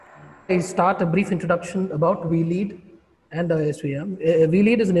start, a brief introduction about We Lead and ISVM. We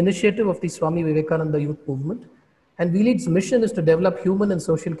Lead is an initiative of the Swami Vivekananda Youth Movement, and We Lead's mission is to develop human and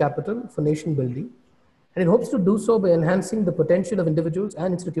social capital for nation building, and it hopes to do so by enhancing the potential of individuals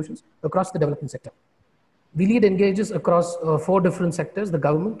and institutions across the development sector. We Lead engages across four different sectors: the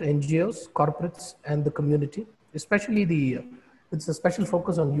government, NGOs, corporates, and the community, especially it's a special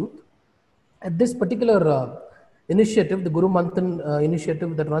focus on youth. At this particular initiative, the Guru Manthan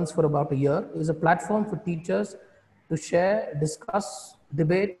initiative that runs for about a year, is a platform for teachers to share, discuss,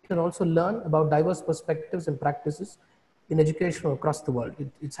 debate, and also learn about diverse perspectives and practices in education across the world.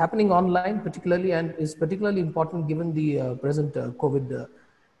 It's happening online particularly, and is particularly important given the present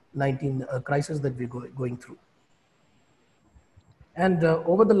COVID-19 crisis that we're going through. And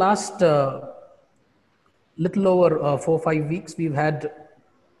over the last little over 4 or 5 weeks, we've had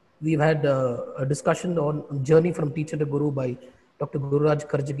a discussion on Journey from Teacher to Guru by Dr. Gururaj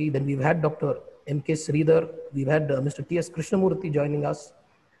Karjagi. Then we've had Dr. M.K. Sridhar. We've had Mr. T.S. Krishnamurthy joining us,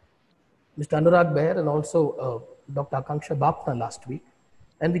 Mr. Anurag Behr, and also Dr. Akanksha Bapna last week.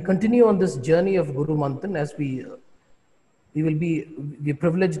 And we continue on this journey of Guru Manthan as we're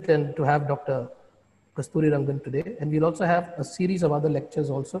privileged and to have Dr. Kasturi Rangan today. And we'll also have a series of other lectures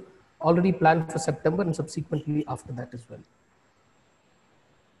also already planned for September and subsequently after that as well.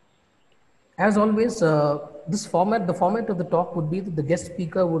 As always, the format of the talk would be that the guest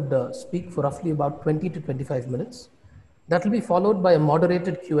speaker would speak for roughly about 20 to 25 minutes. That will be followed by a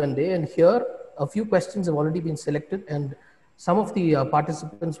moderated Q&A, and here a few questions have already been selected, and some of the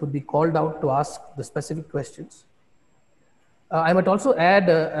participants would be called out to ask the specific questions. I might also add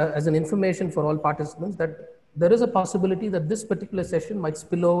as an information for all participants that there is a possibility that this particular session might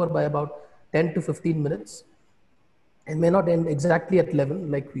spill over by about 10 to 15 minutes and may not end exactly at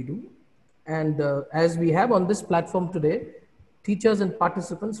 11 like we do. And as we have on this platform today, teachers and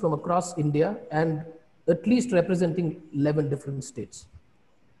participants from across India and at least representing 11 different states.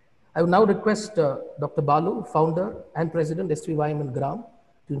 I would now request Dr. Balu, founder and president, SVYM and Gram,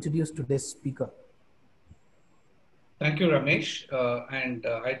 to introduce today's speaker. Thank you, Ramesh.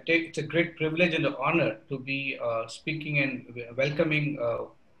 It's a great privilege and honor to be speaking and welcoming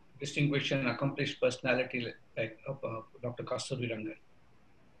distinguished and accomplished personality like Dr. Kasturi Rangan.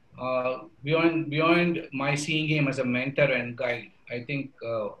 Beyond my seeing him as a mentor and guide, I think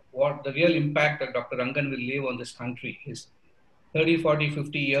what the real impact that Dr. Rangan will leave on this country is 30, 40,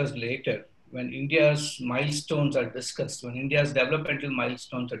 50 years later, when India's milestones are discussed, when India's developmental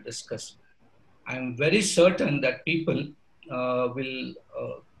milestones are discussed, I'm very certain that people will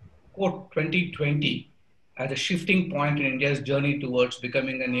quote 2020 as a shifting point in India's journey towards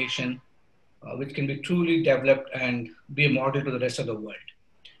becoming a nation which can be truly developed and be a model to the rest of the world.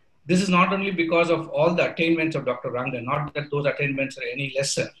 This is not only because of all the attainments of Dr. Rangan, not that those attainments are any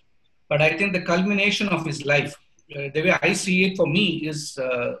lesser, but I think the culmination of his life, the way I see it for me is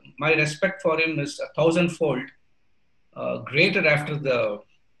my respect for him is 1,000-fold greater after the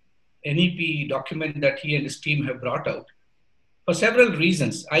NEP document that he and his team have brought out. For several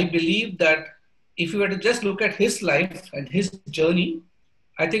reasons, I believe that if you were to just look at his life and his journey,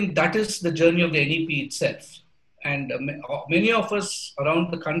 I think that is the journey of the NEP itself. And many of us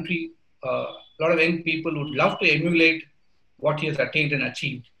around the country, a lot of young people would love to emulate what he has attained and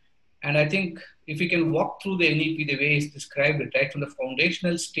achieved. And I think if we can walk through the NEP the way he's described it, right from the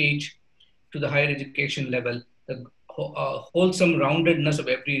foundational stage to the higher education level, the wholesome roundedness of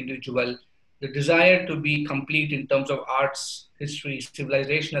every individual, the desire to be complete in terms of arts, history,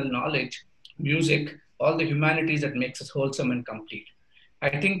 civilizational knowledge, music, all the humanities that makes us wholesome and complete.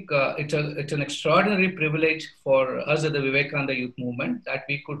 I think it's an extraordinary privilege for us at the Vivekananda Youth Movement that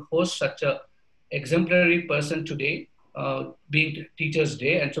we could host such a exemplary person today, being Teachers'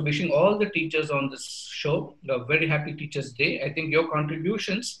 Day. And so wishing all the teachers on this show a very happy Teachers' Day. I think your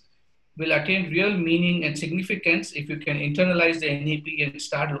contributions will attain real meaning and significance if you can internalize the NEP and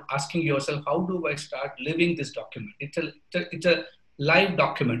start asking yourself, how do I start living this document? It's a live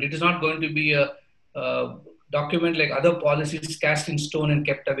document. It is not going to be a document like other policies cast in stone and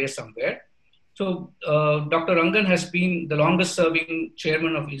kept away somewhere. So Dr. Rangan has been the longest serving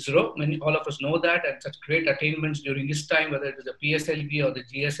chairman of ISRO. All of us know that, and such great attainments during his time, whether it is the PSLV or the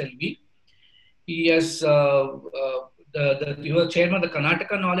GSLV. He has he was chairman of the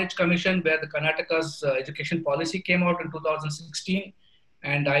Karnataka Knowledge Commission, where the Karnataka's education policy came out in 2016.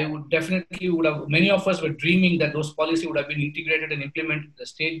 And I many of us were dreaming that those policies would have been integrated and implemented in the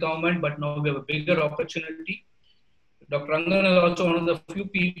state government, but now we have a bigger opportunity. Dr. Rangan is also one of the few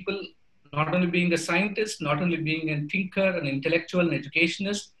people, not only being a scientist, not only being a thinker, an intellectual, an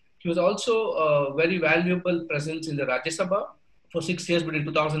educationist, he was also a very valuable presence in the Rajya Sabha. for 6 years between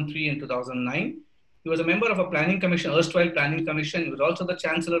 2003 and 2009. He was a member of a planning commission, erstwhile planning commission. He was also the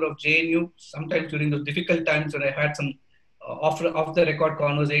chancellor of JNU, sometimes during those difficult times when I had some off-the-record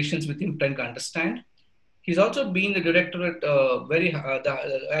conversations with him trying to understand. He's also been the director at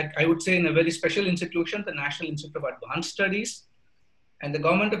I would say in a very special institution, the National Institute of Advanced Studies. And the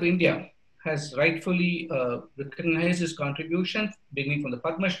government of India has rightfully recognized his contribution, beginning from the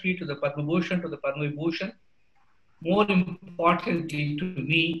Padma Shri to the Padma Bhushan to the Padma Vibhushan. More importantly to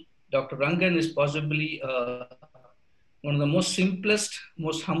me, Dr. Rangan is possibly one of the most simplest,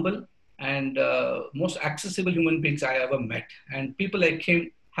 most humble, and most accessible human beings I ever met. And people like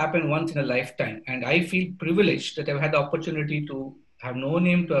him happen once in a lifetime. And I feel privileged that I've had the opportunity to have known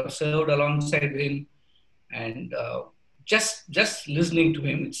him, to have served alongside him, and just listening to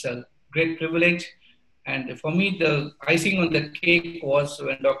him, it's a great privilege. And for me, the icing on the cake was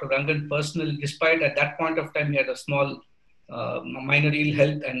when Dr. Rangan personally, despite at that point of time, he had a small minor ill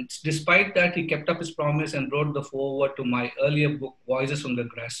health. And despite that, he kept up his promise and wrote the foreword to my earlier book, Voices from the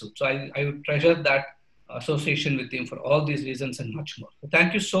Grassroots. So I would treasure that association with him for all these reasons and much more. So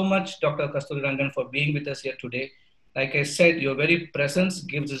thank you so much, Dr. Kasturi Rangan, for being with us here today. Like I said, your very presence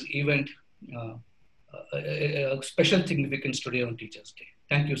gives this event a special significance today on Teachers' Day.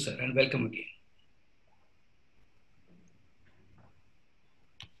 Thank you, sir, and welcome again.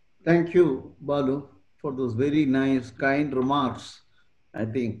 Thank you, Balu, for those very nice, kind remarks. I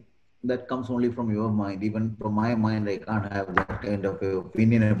think that comes only from your mind. Even from my mind, I can't have that kind of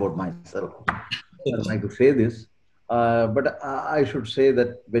opinion about myself. I don't like to say this. But I should say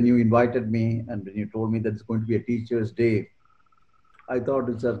that when you invited me and when you told me that it's going to be a Teachers' Day, I thought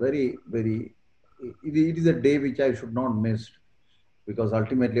it's a it is a day which I should not miss, because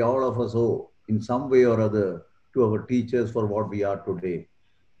ultimately all of us owe in some way or other to our teachers for what we are today.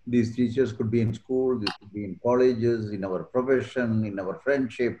 These teachers could be in school, these could be in colleges, in our profession, in our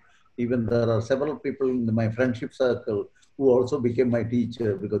friendship. Even there are several people in my friendship circle who also became my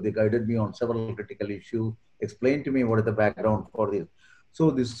teacher because they guided me on several critical issues, explained to me what is the background for this. So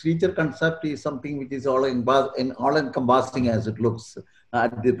this teacher concept is something which is all-encompassing as it looks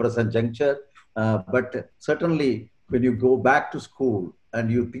at the present juncture. But certainly when you go back to school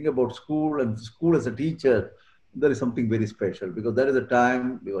and you think about school and school as a teacher, there is something very special, because there is a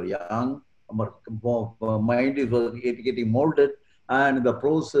time we were young, our mind is getting molded, and in the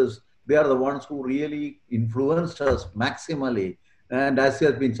process, they are the ones who really influenced us maximally. And as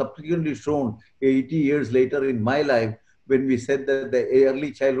has been subsequently shown 80 years later in my life, when we said that the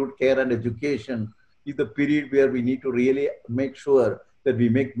early childhood care and education is the period where we need to really make sure that we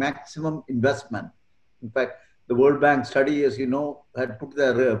make maximum investment. In fact, the World Bank study, as you know, had put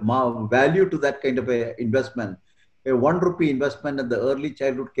their value to that kind of a investment. A 1 rupee investment in the early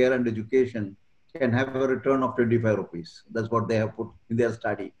childhood care and education can have a return of 25 rupees. That's what they have put in their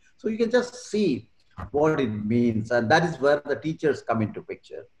study. So you can just see what it means. And that is where the teachers come into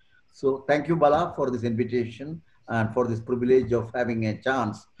picture. So thank you, Bala, for this invitation and for this privilege of having a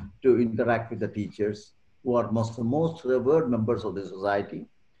chance to interact with the teachers who are most revered members of the society.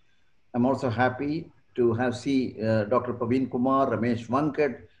 I'm also happy to have Dr. Paveen Kumar, Ramesh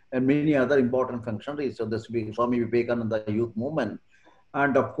Vankat, and many other important functionaries of the Swami Vivekananda Youth Movement.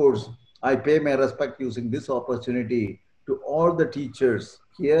 And of course, I pay my respect using this opportunity to all the teachers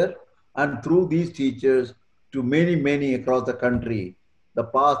here, and through these teachers to many, many across the country, the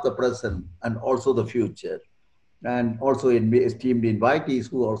past, the present, and also the future. And also esteemed invitees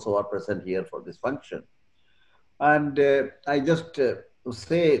who also are present here for this function. And I just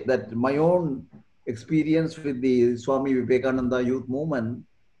say that my own experience with the Swami Vivekananda Youth Movement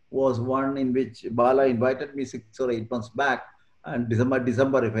was one in which Bala invited me 6 or 8 months back, and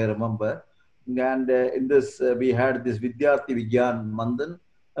December if I remember. And in this, we had this Vidyarthi Vigyan Mandan,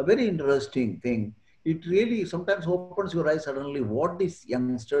 a very interesting thing. It really sometimes opens your eyes suddenly what these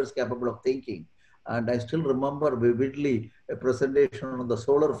youngsters capable of thinking. And I still remember vividly a presentation on the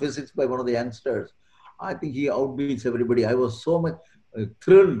solar physics by one of the youngsters. I think he outbeats everybody. I was so much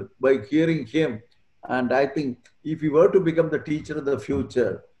thrilled by hearing him. And I think if he were to become the teacher of the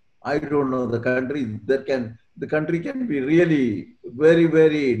future, I don't know, the country can be really very,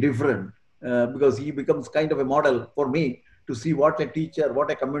 very different, because he becomes kind of a model for me to see what a teacher,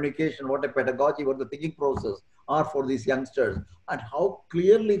 what a communication, what a pedagogy, what the thinking process are for these youngsters, and how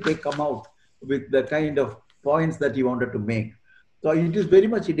clearly they come out with the kind of points that he wanted to make. So it is very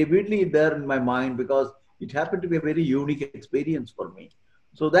much vividly there in my mind, because it happened to be a very unique experience for me.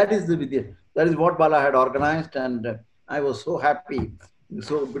 So that is what Bala had organized, and I was so happy.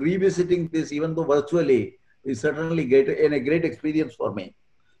 So revisiting this, even though virtually, is certainly a great experience for me.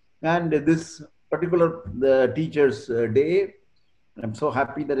 And this particular Teachers' Day I'm so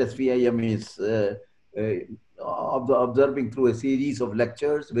happy that SVIM is observing through a series of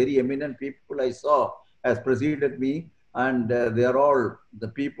lectures. Very eminent people I saw has preceded me, and they are all the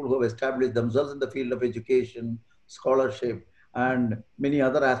people who have established themselves in the field of education, scholarship, and many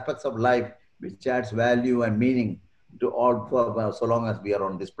other aspects of life, which adds value and meaning to all for so long as we are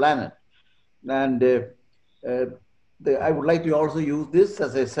on this planet. And uh, I would like to also use this,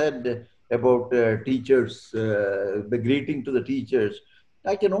 as I said, about teachers, the greeting to the teachers.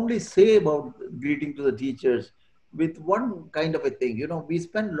 I can only say about greeting to the teachers with one kind of a thing. You know, we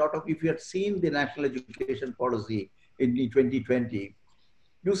spend a lot of, if you had seen the national education policy in 2020,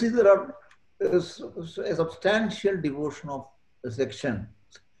 you see there are a substantial devotion of sections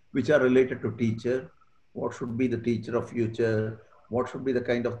which are related to teacher. What should be the teacher of future? What should be the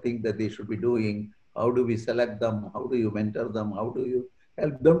kind of thing that they should be doing? How do we select them? How do you mentor them? How do you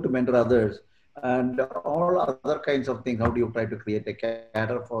help them to mentor others? And all other kinds of things. How do you try to create a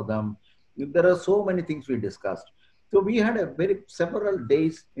cadre for them? There are so many things we discussed. So we had a very several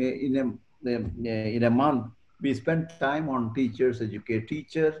days in a month. We spent time on teachers, educate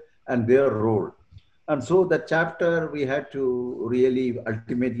teachers, and their role. And so the chapter, we had to really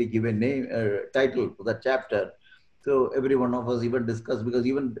ultimately give a name, title to the chapter. So every one of us even discussed, because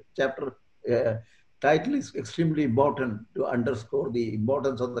even chapter title is extremely important to underscore the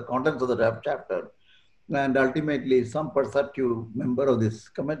importance of the contents of the chapter. And ultimately, some perceptive member of this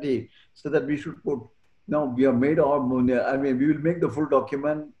committee said that we should put, no, we have made our, I mean, we will make the full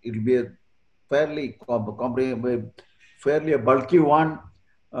document. It will be a fairly comprehensive, fairly a bulky one.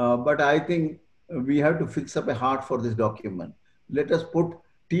 But I think we have to fix up a heart for this document. Let us put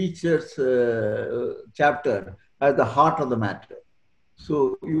teachers chapter as the heart of the matter.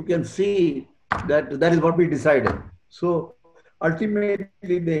 So you can see that that is what we decided. So ultimately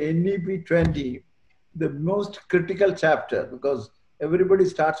the NEP 20, the most critical chapter, because everybody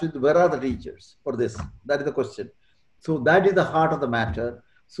starts with where are the teachers for this? That is the question. So that is the heart of the matter.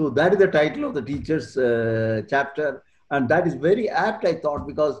 So that is the title of the teachers chapter. And that is very apt, I thought,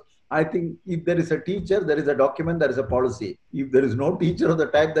 because I think if there is a teacher, there is a document, there is a policy. If there is no teacher of the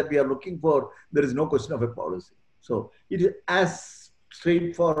type that we are looking for, there is no question of a policy. So it is as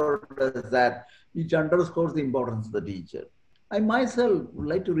straightforward as that, which underscores the importance of the teacher. I myself would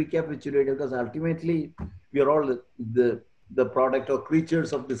like to recapitulate, because ultimately we are all the product or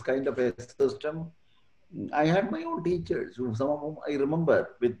creatures of this kind of a system. I had my own teachers, some of whom I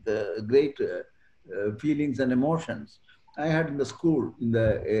remember with great feelings and emotions. I had in the school, in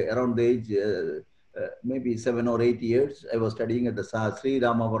the around the age maybe 7 or 8 years, I was studying at the Sri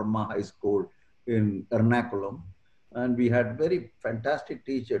Ramavarma High School in Ernakulam, and we had very fantastic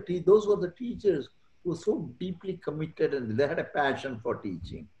teachers. Those were the teachers who were so deeply committed, and they had a passion for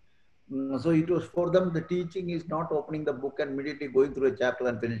teaching. So it was for them, the teaching is not opening the book and immediately going through a chapter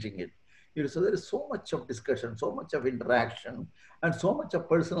and finishing it. So there is so much of discussion, so much of interaction, and so much of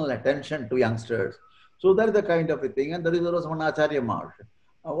personal attention to youngsters. So that is the kind of a thing. And there was one Acharya Marsh.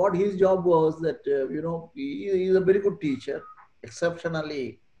 What his job was that, he is a very good teacher,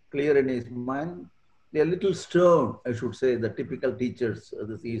 exceptionally clear in his mind, a little stern, I should say, the typical teachers,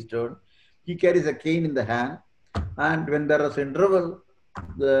 this Eastern. He carries a cane in the hand, and when there is interval,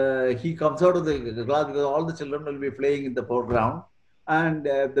 he comes out of the class because all the children will be playing in the foreground. And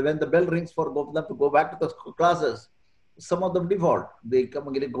when the bell rings for them to go back to the classes, some of them default. They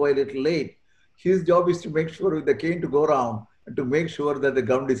go a little late. His job is to make sure with the cane to go around and to make sure that the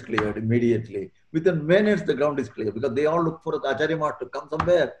ground is cleared immediately. Within minutes, the ground is clear, because they all look for the Acharya Marsh to come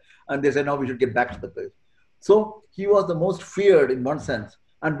somewhere, and they say, no, we should get back to the place. So he was the most feared in one sense.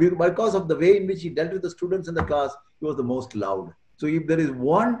 And because of the way in which he dealt with the students in the class, he was the most loved. So if there is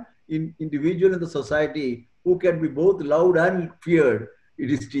one individual in the society who can be both loved and feared,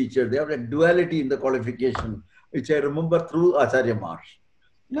 it is teacher. They have a duality in the qualification, which I remember through Acharya Marsh.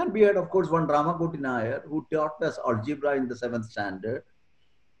 And we had, of course, one Ramakoti Nair who taught us algebra in the 7th standard.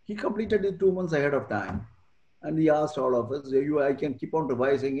 He completed it 2 months ahead of time. And he asked all of us, I can keep on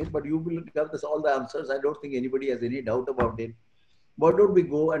revising it, but you will have all the answers. I don't think anybody has any doubt about it. Why don't we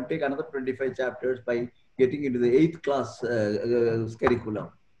go and take another 25 chapters by getting into the 8th class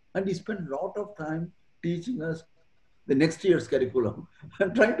curriculum? And he spent a lot of time teaching us the next year's curriculum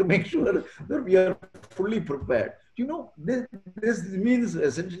and trying to make sure that we are fully prepared. This means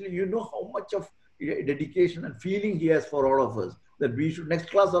essentially, how much of dedication and feeling he has for all of us, that we should, next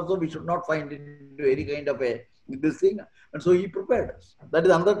class also, we should not find into any kind of this thing. And so he prepared us. That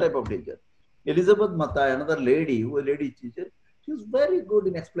is another type of teacher. Elizabeth Mathai, another lady, who was a lady teacher, she was very good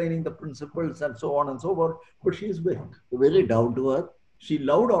in explaining the principles and so on and so forth, but she is very, very down to earth. She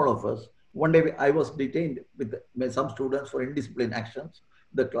loved all of us, One day I was detained with some students for indisciplined actions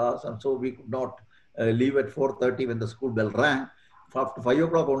in the class, and so we could not leave at 4:30 when the school bell rang. After 5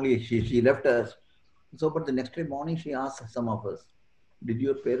 o'clock only she left us. So, but the next day morning she asked some of us, did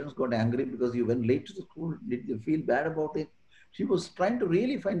your parents got angry because you went late to the school? Did you feel bad about it? She was trying to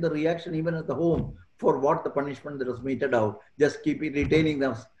really find the reaction even at the home for what the punishment that was meted out, just keep it retaining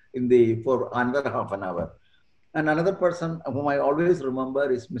them in the for another half an hour. And another person whom I always remember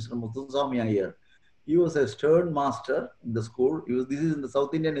is Mr. Muthuswamy Iyer. He was a stern master in the school. This is in the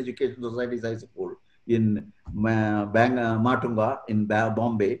South Indian Education Society's high school in Matunga in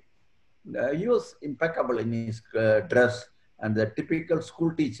Bombay. He was impeccable in his dress, and the typical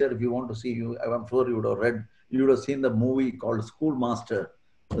school teacher. If you want to see, I'm sure you would have read, you would have seen the movie called Schoolmaster,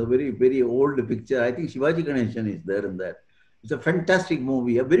 a very old picture. I think Shivaji Ganeshan is there in that. It's a fantastic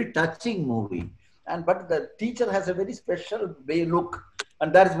movie, a very touching movie. And but the teacher has a very special way look,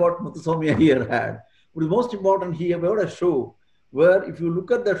 and that's what Muthuswamy here had. But the most important, he about a shoe where if you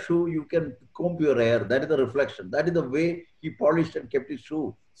look at the shoe, you can comb your hair. That is the reflection. That is the way he polished and kept his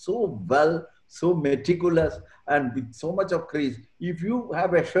shoe so well, so meticulous, and with so much of crease. If you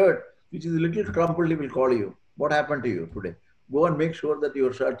have a shirt which is a little crumpled, he will call you. What happened to you today? Go and make sure that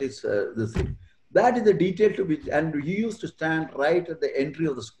your shirt is the same. That is the detail to which, and he used to stand right at the entry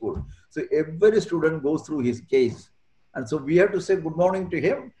of the school. So every student goes through his case. And so we have to say good morning to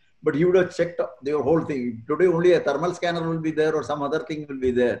him, but he would have checked their whole thing. Today only a thermal scanner will be there or some other thing will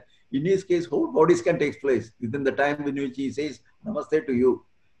be there. In his case, whole body scan takes place within the time in which he says, Namaste to you.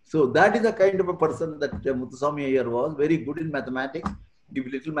 So that is the kind of a person that Muthuswamy Iyer was, very good in mathematics. If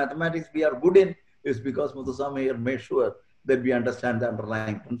little mathematics we are good in, is because Muthuswamy Iyer made sure that we understand the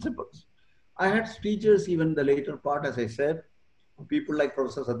underlying principles. I had teachers even in the later part, as I said, people like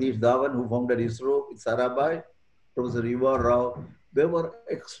Professor Satish Dhawan, who founded ISRO with Sarabhai, Professor Yuva Rao. They were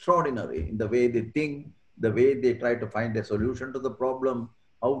extraordinary in the way they think, the way they try to find a solution to the problem,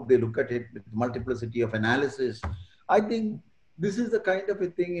 how they look at it with multiplicity of analysis. I think this is the kind of a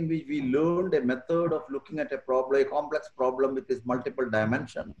thing in which we learned a method of looking at a problem, a complex problem with its multiple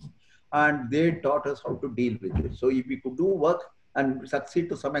dimensions. And they taught us how to deal with it. So if we could do work and succeed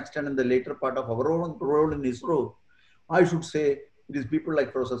to some extent in the later part of our own role in ISRO, I should say it is people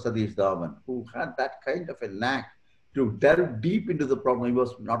like Professor Satish Dhawan who had that kind of a knack to delve deep into the problem. He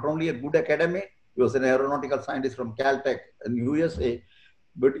was not only a good academic, he was an aeronautical scientist from Caltech in USA,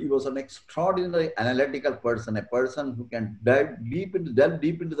 but he was an extraordinary analytical person, a person who can delve deep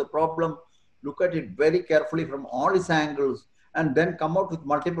into the problem, look at it very carefully from all its angles, and then come out with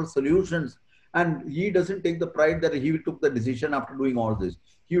multiple solutions. And he doesn't take the pride that he took the decision after doing all this.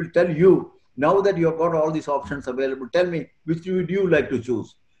 He will tell you, now that you have got all these options available, tell me, which would you like to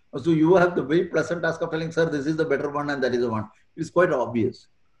choose? So you have the very pleasant task of telling, sir, this is the better one and that is the one. It's quite obvious.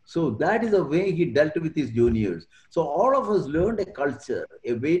 So that is the way he dealt with his juniors. So all of us learned a culture,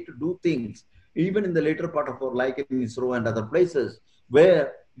 a way to do things, even in the later part of our life in ISRO and other places,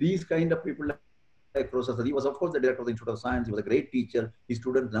 where these kind of people like Professor Sati was, of course, the director of the Institute of Science. He was a great teacher. His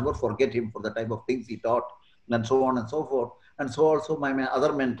students never forget him for the type of things he taught, and so on and so forth. And so also my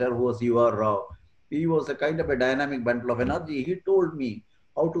other mentor, who was Yuva Rao, he was a kind of a dynamic bundle of energy. He told me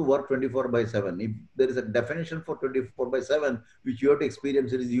how to work 24/7. If there is a definition for 24/7, which you have to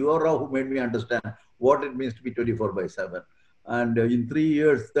experience, it is Yuva Rao who made me understand what it means to be 24/7. And in 3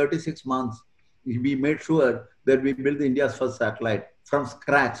 years, 36 months, we made sure that we built India's first satellite from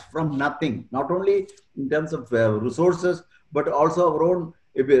scratch, from nothing, not only in terms of resources, but also our own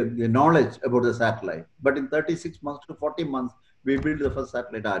knowledge about the satellite. But in 36 months to 40 months, we built the first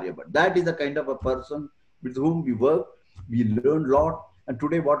satellite Aryabhat. That is the kind of a person with whom we work. We learned a lot. And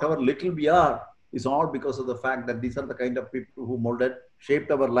today, whatever little we are, is all because of the fact that these are the kind of people who molded,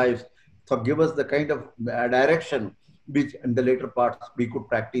 shaped our lives, so give us the kind of direction which in the later parts we could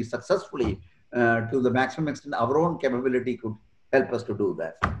practice successfully to the maximum extent our own capability could help us to do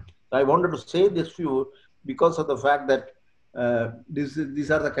that. So I wanted to say this to you because of the fact that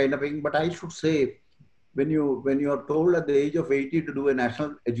these are the kind of things. But I should say, when you are told at the age of 80 to do a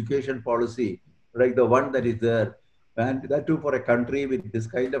national education policy, like the one that is there, and that too for a country with this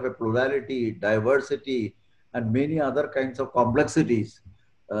kind of a plurality, diversity, and many other kinds of complexities,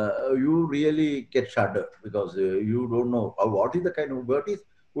 you really get shuddered because you don't know what is the kind of what is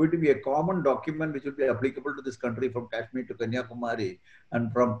going to be a common document which will be applicable to this country from Kashmir to Kanyakumari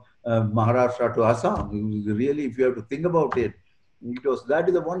and from Maharashtra to Assam. Really, if you have to think about it, because that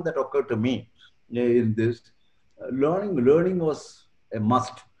is the one that occurred to me in this. Learning was a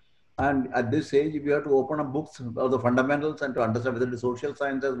must. And at this age, if you have to open up books of the fundamentals and to understand whether it is social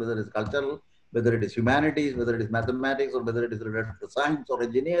sciences, whether it is cultural, whether it is humanities, whether it is mathematics, or whether it is related to science or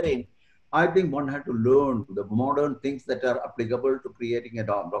engineering, I think one had to learn the modern things that are applicable to creating a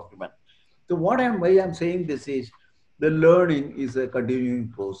document. So why I'm saying this is the learning is a continuing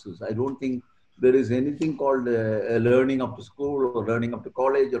process. I don't think there is anything called learning up to school or learning up to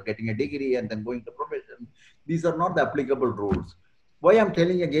college or getting a degree and then going to profession. These are not the applicable rules. Why I'm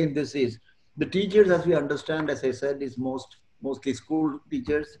telling again this is the teachers, as we understand, as I said, is mostly school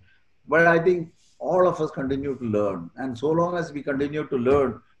teachers. But I think all of us continue to learn. And so long as we continue to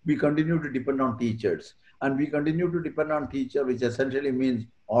learn, we continue to depend on teachers. And we continue to depend on teacher, which essentially means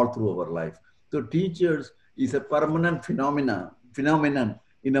all through our life. So teachers is a permanent phenomenon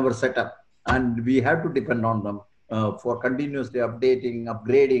in our setup. And we have to depend on them for continuously updating,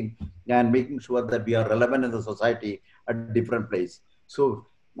 upgrading, and making sure that we are relevant in the society at different place. So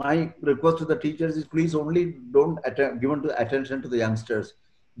my request to the teachers is please only don't give attention to the youngsters.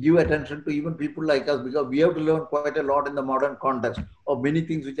 Give attention to even people like us because we have to learn quite a lot in the modern context of many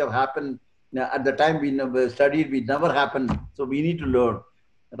things which have happened at the time we never studied, we never happened. So we need to learn.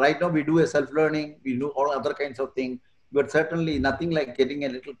 Right now we do a self-learning, we do all other kinds of things, but certainly nothing like getting a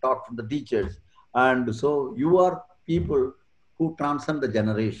little talk from the teachers. And so you are people who transcend the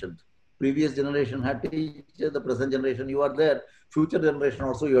generations. Previous generation had teachers, the present generation, you are there. Future generation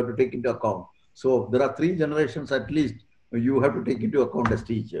also you have to take into account. So there are 3 generations at least you have to take into account as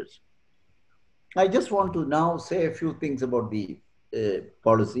teachers. I just want to now say a few things about the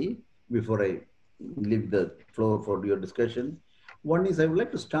policy before I leave the floor for your discussion. One is I would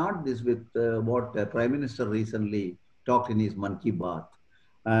like to start this with what Prime Minister recently talked in his Mann Ki Baat.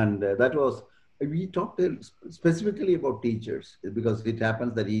 And that was, we talked specifically about teachers because it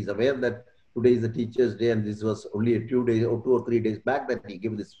happens that he is aware that today is the Teachers' Day and this was only a 2 days or 2 or 3 days back that he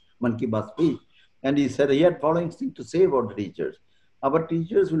gave this Mann Ki Baat speech. And he said he had following thing to say about the teachers. Our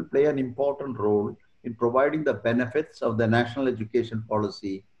teachers will play an important role in providing the benefits of the national education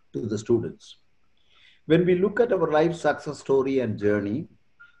policy to the students. When we look at our life success story and journey,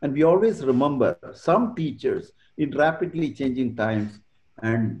 and we always remember some teachers in rapidly changing times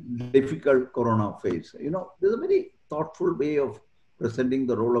and difficult corona phase. You know, there's a very thoughtful way of presenting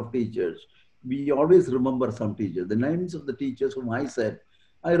the role of teachers. We always remember some teachers. The names of the teachers whom I said,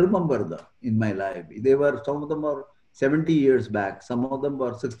 I remember them in my life. They were, some of them are 70 years back, some of them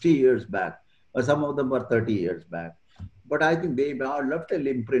were 60 years back, or some of them were 30 years back. But I think they left an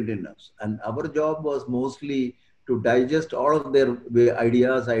imprint in us. And our job was mostly to digest all of their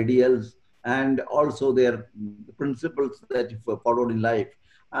ideas, ideals, and also their principles that were followed in life,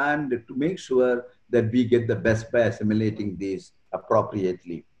 and to make sure that we get the best by assimilating these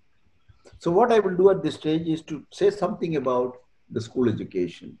appropriately. So what I will do at this stage is to say something about the school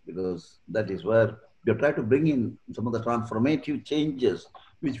education, because that is where we try to bring in some of the transformative changes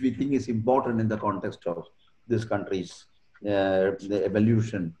which we think is important in the context of this country's the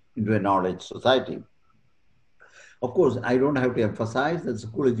evolution into a knowledge society. Of course, I don't have to emphasize that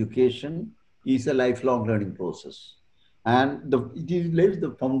school education is a lifelong learning process. And it lays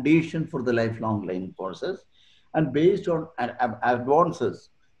the foundation for the lifelong learning process. And based on advances,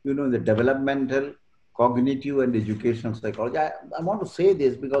 you know, in the developmental, cognitive, and educational psychology. I want to say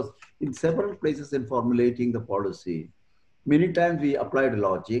this because in several places in formulating the policy, many times we applied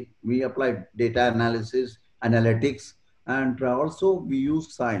logic, we applied data analysis, analytics, and also we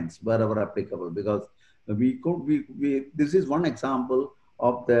use science wherever applicable because this is one example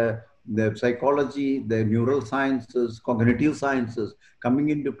of the psychology, the neural sciences, cognitive sciences coming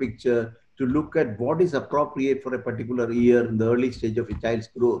into picture to look at what is appropriate for a particular year in the early stage of a child's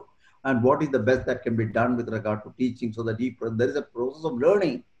growth and what is the best that can be done with regard to teaching so that there is a process of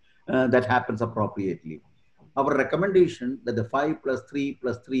learning that happens appropriately. Our recommendation that the 5 plus 3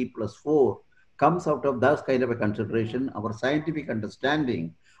 plus 3 plus 4 comes out of that kind of a consideration, our scientific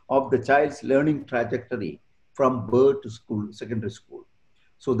understanding of the child's learning trajectory from birth to school, secondary school.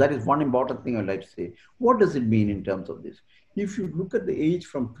 So that is one important thing I'd like to say. What does it mean in terms of this? If you look at the age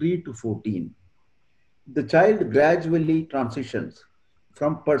from 3 to 14, the child gradually transitions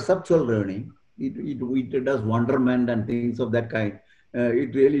from perceptual learning. It does wonderment and things of that kind.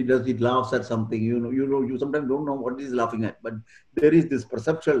 It really does. It laughs at something. You sometimes don't know what it is laughing at, but there is this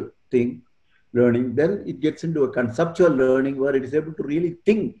perceptual thing learning. Then it gets into a conceptual learning where it is able to really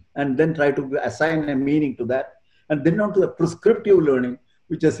think and then try to assign a meaning to that. And then on to the prescriptive learning,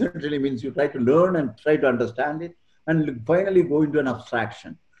 which essentially means you try to learn and try to understand it and finally go into an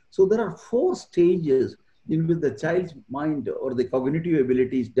abstraction. So there are 4 stages in which the child's mind or the cognitive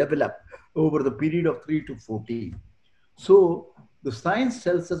abilities develop over the period of 3 to 14. So the science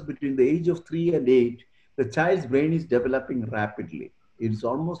tells us between the age of 3 and 8, the child's brain is developing rapidly. It's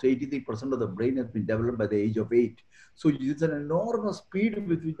almost 83% of the brain has been developed by the age of 8. So it's an enormous speed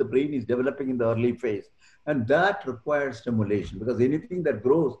with which the brain is developing in the early phase. And that requires stimulation, because anything that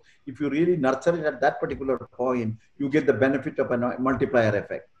grows, if you really nurture it at that particular point, you get the benefit of a multiplier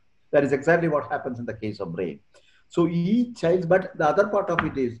effect. That is exactly what happens in the case of brain. So each child, but the other part of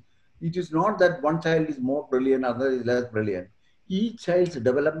it is not that one child is more brilliant, other is less brilliant. Each child's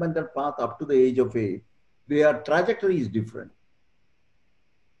developmental path up to the age of 8, their trajectory is different.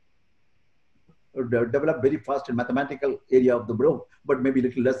 Develop very fast in mathematical area of the brain, but maybe a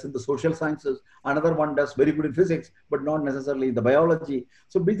little less in the social sciences. Another one does very good in physics, but not necessarily in the biology.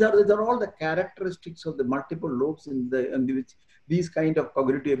 So these are all the characteristics of the multiple lobes in which these kind of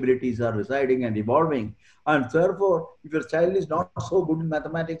cognitive abilities are residing and evolving. And therefore, if your child is not so good in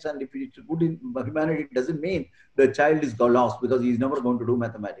mathematics and if it's good in humanity, it doesn't mean the child is lost because he's never going to do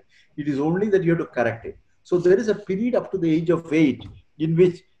mathematics. It is only that you have to correct it. So there is a period up to the age of 8 in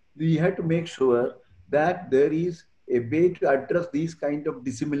which we have to make sure that there is a way to address these kind of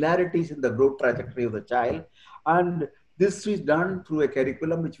dissimilarities in the growth trajectory of the child. And this is done through a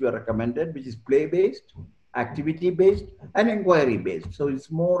curriculum which we are recommended, which is play-based, activity-based, and inquiry-based. So it's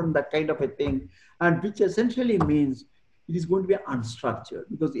more in that kind of a thing, and which essentially means it is going to be unstructured,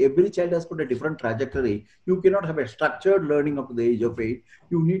 because every child has got a different trajectory. You cannot have a structured learning up to the age of 8.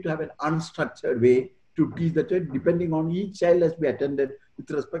 You need to have an unstructured way to teach the child, depending on each child has to be attended with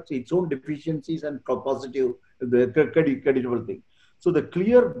respect to its own deficiencies and positive, creditable thing. So the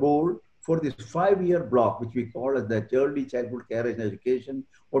clear goal for this 5-year block, which we call as the early childhood care and education,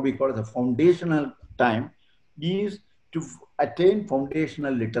 what we call as a foundational time, is to attain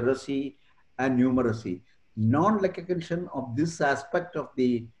foundational literacy and numeracy. Non-recognition of this aspect of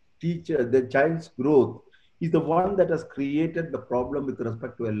the teacher, the child's growth, is the one that has created the problem with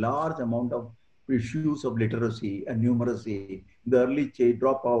respect to a large amount of issues of literacy and numeracy, the early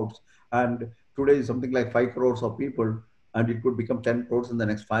dropouts, and today is something like 5 crores of people, and it could become 10 crores in the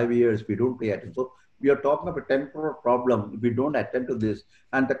next 5 years if we don't pay attention. So we are talking of a 10 crore problem if we don't attend to this.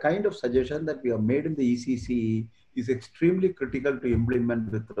 And the kind of suggestion that we have made in the ECCE is extremely critical to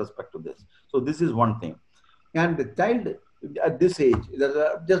implement with respect to this. So this is one thing. And the child at this age,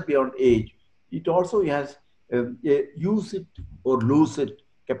 just beyond age, it also has a use it or lose it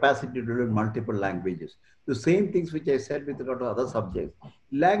capacity to learn multiple languages. The same things which I said with regard to other subjects.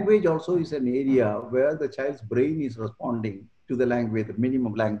 Language also is an area where the child's brain is responding to the language, the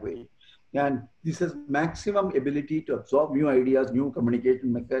minimum language. And this has maximum ability to absorb new ideas, new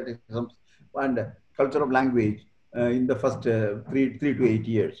communication mechanisms, and culture of language in the first 3 to 8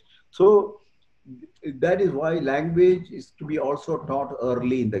 years. So that is why language is to be also taught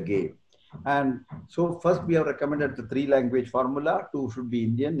early in the game. And so first we have recommended the 3-language formula. 2 should be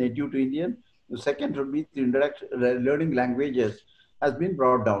Indian, native to Indian. The second should be learning languages has been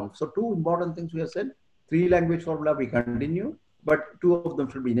brought down. So 2 important things we have said. 3-language formula we continue, but 2 of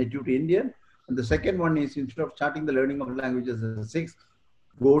them should be native to Indian. And the second one is, instead of starting the learning of languages as 6,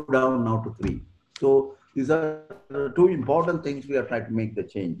 go down now to 3. So these are 2 important things we are trying to make the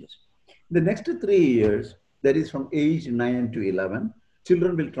changes. The next 3 years, that is from age 9 to 11,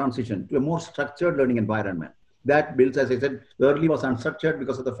 children will transition to a more structured learning environment. That builds, as I said, early was unstructured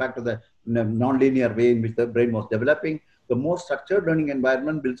because of the fact of the non-linear way in which the brain was developing. The more structured learning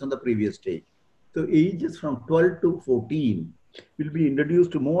environment builds on the previous stage. So ages from 12 to 14 will be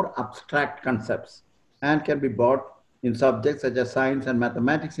introduced to more abstract concepts and can be brought in subjects such as science and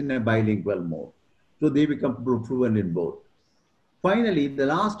mathematics in a bilingual mode. So they become fluent in both. Finally, the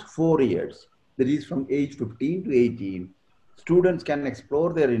last 4 years, that is from age 15 to 18, students can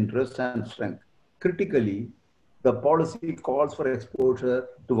explore their interests and strength. Critically, the policy calls for exposure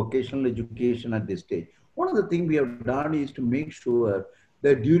to vocational education at this stage. One of the things we have done is to make sure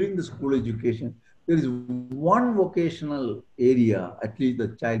that during the school education, there is one vocational area, at least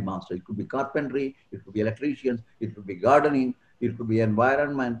the child master. It could be carpentry, it could be electricians, it could be gardening, it could be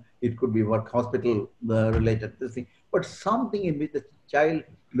environment, it could be work hospital related to this thing, but something in which the child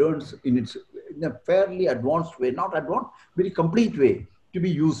learns in a fairly advanced way, not advanced, very complete way to be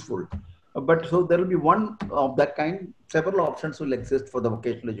useful. But so there will be one of that kind. Several options will exist for the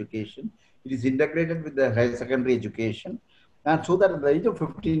vocational education. It is integrated with the higher secondary education. And so that at the age of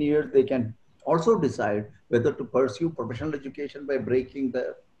 15 years, they can also decide whether to pursue professional education by breaking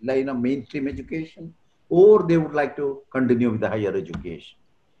the line of mainstream education, or they would like to continue with the higher education.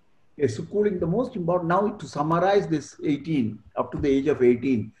 Schooling, the most important now to summarize this 18, up to the age of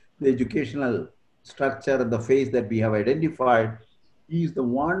 18, the educational structure and the phase that we have identified is the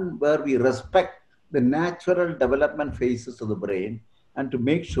one where we respect the natural development phases of the brain and to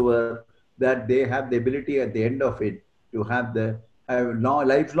make sure that they have the ability at the end of it to have a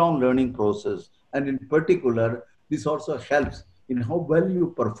lifelong learning process. And in particular, this also helps in how well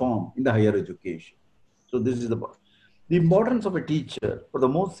you perform in the higher education. So this is the importance of a teacher for the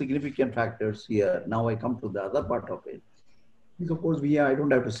most significant factors here. Now I come to the other part of it. Of course, I don't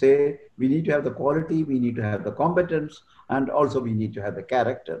have to say, we need to have the quality, we need to have the competence, and also we need to have the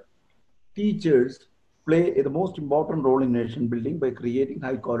character. Teachers play the most important role in nation building by creating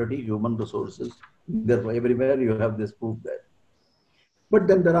high quality human resources. Therefore, everywhere you have this proof that. But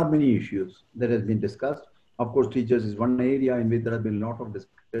then there are many issues that has been discussed. Of course, teachers is one area in which there has been a lot of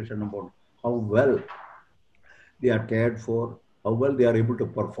discussion about how well they are cared for, how well they are able to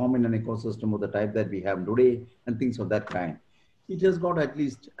perform in an ecosystem of the type that we have today, and things of that kind. It has got at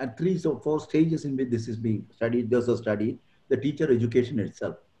least at 3 or 4 stages in which this is being studied. There's a study, the teacher education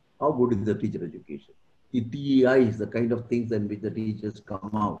itself. How good is the teacher education? The TEI is the kind of things in which the teachers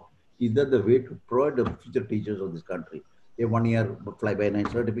come out. Is that the way to provide the future teachers of this country? A 1 year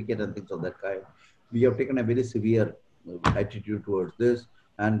fly-by-night certificate and things of that kind. We have taken a very severe attitude towards this,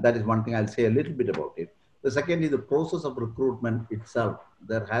 and that is one thing I'll say a little bit about it. The second is the process of recruitment itself.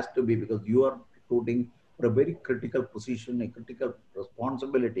 There has to be, because you are recruiting for a very critical position, a critical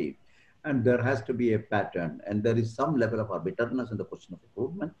responsibility, and there has to be a pattern, and there is some level of arbitrariness in the question of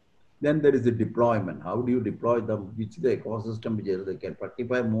recruitment. Then there is the deployment. How do you deploy them? Which is the ecosystem which they can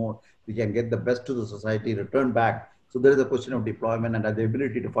fructify more, we can get the best to the society, return back. So there is a question of deployment and the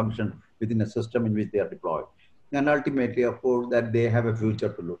ability to function within a system in which they are deployed. And ultimately, of course, that they have a future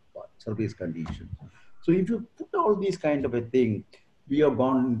to look for, service conditions. So if you put all these kind of a thing, we have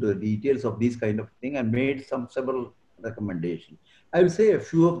gone into the details of these kind of thing and made several recommendations. I will say a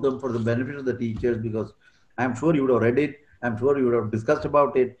few of them for the benefit of the teachers, because I'm sure you would have read it. I'm sure you would have discussed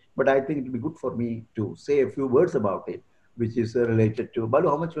about it, but I think it will be good for me to say a few words about it, which is related to, Balu,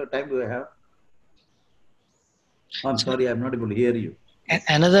 how much time do I have? I'm sorry, I'm not able to hear you.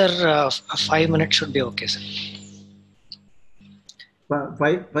 Another 5 minutes should be okay, sir.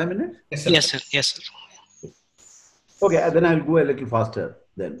 5 minutes? Yes, sir. Yes, sir. Okay, then I'll go a little faster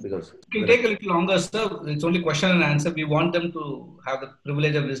then, because it can take a little longer, sir. It's only question and answer. We want them to have the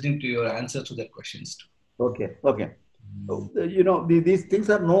privilege of listening to your answers to their questions too. Okay. So, these things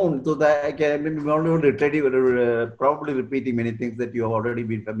are known, so that I can probably repeating many things that you have already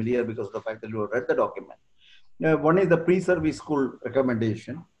been familiar because of the fact that you have read the document. One is the pre-service school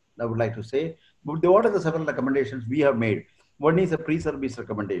recommendation, I would like to say. But what are the several recommendations we have made? One is a pre-service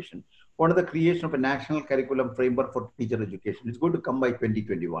recommendation. One is the creation of a national curriculum framework for teacher education. It's going to come by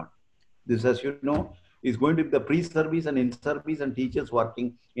 2021. This, as you know, is going to be the pre-service and in-service and teachers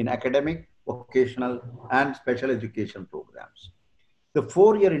working in academic, vocational, and special education programs. The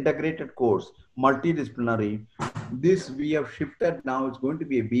 4-year integrated course, multidisciplinary, this we have shifted now. It's going to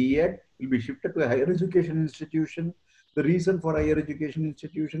be a BEd. It will be shifted to a higher education institution. The reason for higher education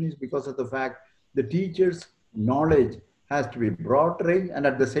institution is because of the fact the teacher's knowledge has to be broad range and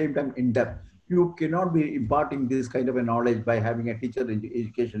at the same time in depth. You cannot be imparting this kind of a knowledge by having a teacher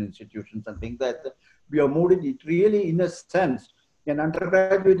education institutions and things like that. We are moving it really, in a sense, an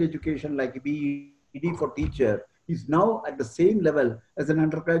undergraduate education like BEd for teacher is now at the same level as an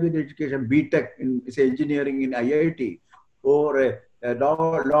undergraduate education BTech in, say, engineering in IIT or a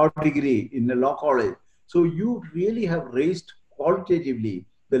law degree in a law college. So you really have raised qualitatively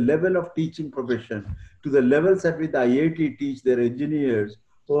the level of teaching profession to the levels at which the IIT teach their engineers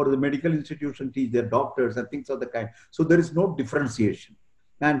or the medical institution teach their doctors and things of the kind. So there is no differentiation.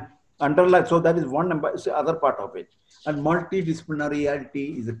 And so that is one other part of it. And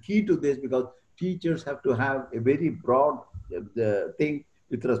multidisciplinarity is the key to this, because teachers have to have a very broad thing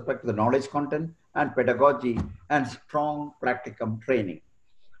with respect to the knowledge content and pedagogy and strong practicum training.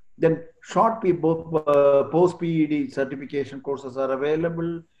 Then short post-PED certification courses are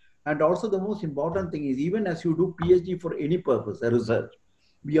available. And also the most important thing is, even as you do PhD for any purpose, a research,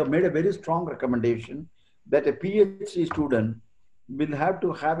 we have made a very strong recommendation that a PhD student will have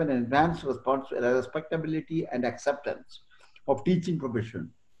to have an enhanced respectability and acceptance of teaching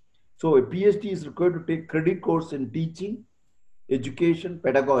profession. So a PhD is required to take credit course in teaching, education,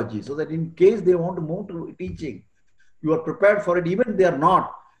 pedagogy, so that in case they want to move to teaching, you are prepared for it. Even if they are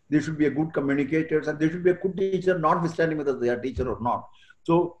not, they should be a good communicators and they should be a good teacher, notwithstanding whether they are teacher or not.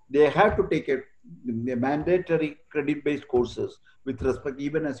 So they have to take a mandatory credit-based courses with respect,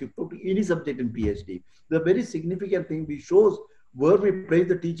 even as you put any subject in PhD. The very significant thing we shows where we place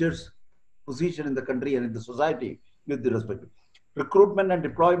the teacher's position in the country and in the society with the respect. Recruitment and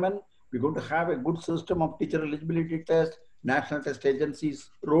deployment, we're going to have a good system of teacher eligibility test, national test agencies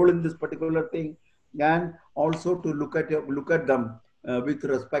role in this particular thing, and also to look at them with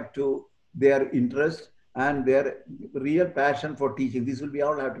respect to their interest and their real passion for teaching. This will be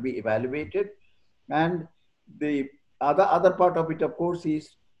all have to be evaluated. And the other part of it, of course,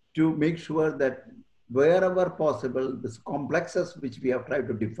 is to make sure that wherever possible, the complexes which we have tried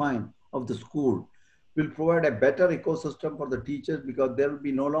to define of the school will provide a better ecosystem for the teachers, because there will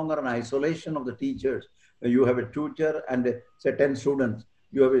be no longer an isolation of the teachers. You have a tutor and say 10 students.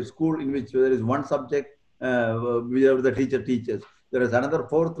 You have a school in which there is one subject where the teacher teaches. There is another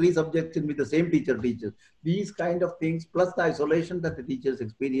three subjects in which the same teacher teaches. These kind of things, plus the isolation that the teachers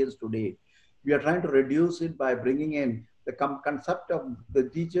experience today, we are trying to reduce it by bringing in the concept of the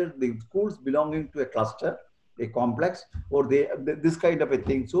teachers, the schools belonging to a cluster, a complex, or this kind of a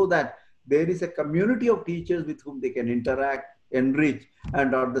thing, so that there is a community of teachers with whom they can interact, enrich,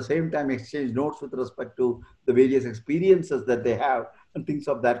 and at the same time exchange notes with respect to the various experiences that they have and things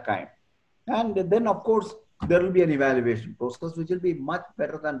of that kind. And then, of course, there will be an evaluation process, which will be much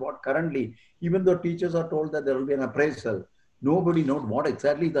better than what currently, even though teachers are told that there will be an appraisal, nobody knows what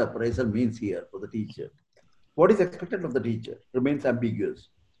exactly the appraisal means here for the teacher. What is expected of the teacher remains ambiguous.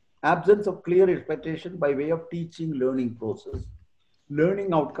 Absence of clear expectation by way of teaching learning process,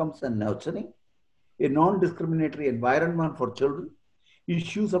 learning outcomes and nurturing, a non-discriminatory environment for children,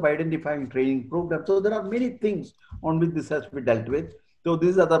 issues of identifying training programs. So there are many things on which this has to be dealt with. So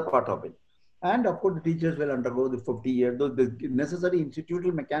this is the other part of it. And of course, the teachers will undergo the 50 years, the necessary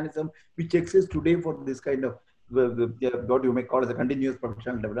institutional mechanism which exists today for this kind of what you may call as a continuous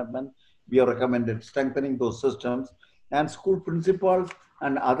professional development. We have recommended strengthening those systems, and school principals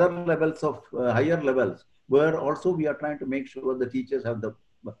and other levels of higher levels, where also we are trying to make sure the teachers have the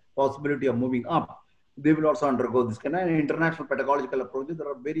possibility of moving up. They will also undergo this kind of international pedagogical approaches. There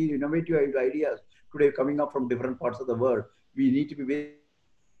are very innovative ideas today coming up from different parts of the world. We need to be very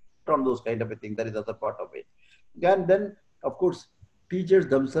on those kind of a thing. That is the other part of it. And then, of course, teachers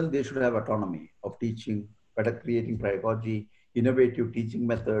themselves, they should have autonomy of teaching, better creating pedagogy, innovative teaching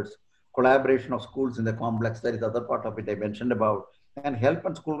methods, collaboration of schools in the complex. That is the other part of it I mentioned about. And help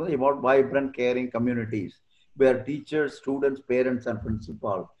and school evolve vibrant, caring communities where teachers, students, parents, and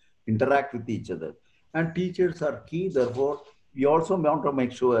principals interact with each other. And teachers are key. Therefore, we also want to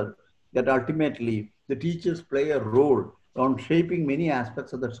make sure that ultimately the teachers play a role on shaping many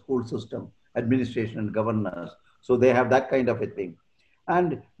aspects of the school system, administration and governance. So they have that kind of a thing.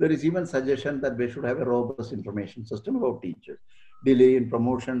 And there is even suggestion that we should have a robust information system about teachers. Delay in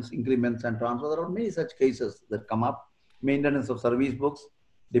promotions, increments, and transfers. There are many such cases that come up. Maintenance of service books,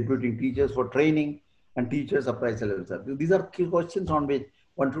 deputing teachers for training, and teachers' appraisal. These are key questions on which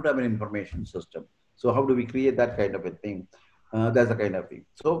one should have an information system. So how do we create that kind of a thing? That's the kind of thing.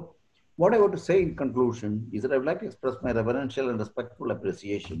 So what I want to say in conclusion is that I would like to express my reverential and respectful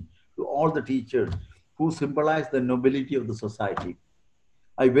appreciation to all the teachers who symbolize the nobility of the society.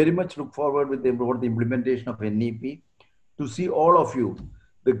 I very much look forward with the implementation of NEP to see all of you,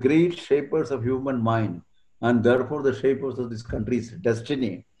 the great shapers of human mind, and therefore the shapers of this country's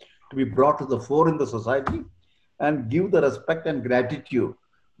destiny, to be brought to the fore in the society and give the respect and gratitude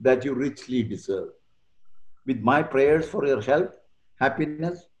that you richly deserve. With my prayers for your health,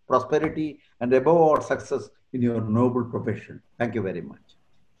 happiness, prosperity, and above all, success in your noble profession. Thank you very much.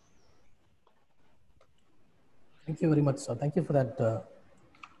 Thank you very much, sir. Thank you for that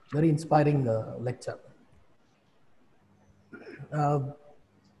very inspiring lecture.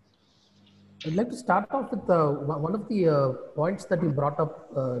 I'd like to start off with one of the points that you brought up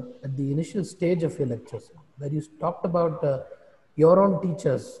at the initial stage of your lectures, where you talked about your own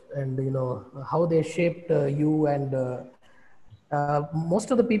teachers and how they shaped you, and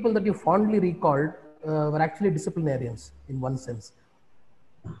most of the people that you fondly recalled were actually disciplinarians in one sense.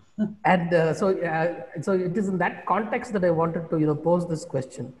 And so it is in that context that I wanted to pose this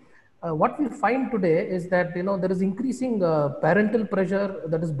question. What we find today is that there is increasing parental pressure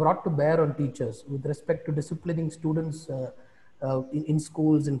that is brought to bear on teachers with respect to disciplining students in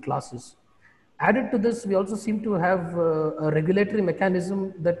schools, in classes. Added to this, we also seem to have a regulatory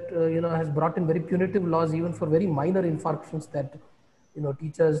mechanism that has brought in very punitive laws even for very minor infractions that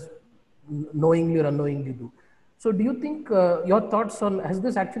teachers knowingly or unknowingly do. So do you think your thoughts on, has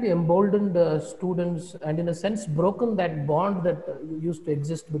this actually emboldened students and in a sense broken that bond that used to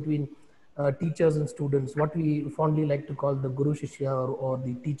exist between teachers and students, what we fondly like to call the guru shishya or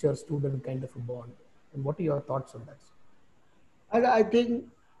the teacher student kind of a bond? And what are your thoughts on that? I think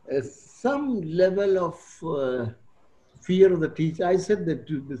some level of fear of the teacher. I said that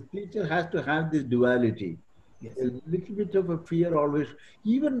this teacher has to have this duality. Yes. A little bit of a fear always.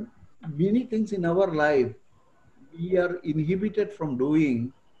 Even many things in our life, we are inhibited from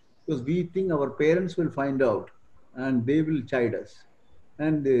doing because we think our parents will find out and they will chide us.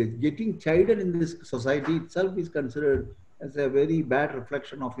 And getting chided in this society itself is considered as a very bad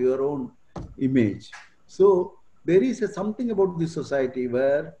reflection of your own image. So there is something about this society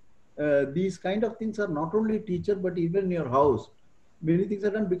where these kind of things are not only teacher, but even in your house. Many things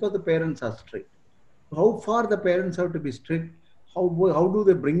are done because the parents are strict. How far the parents have to be strict? How do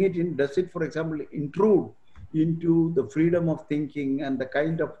they bring it in? Does it, for example, intrude into the freedom of thinking and the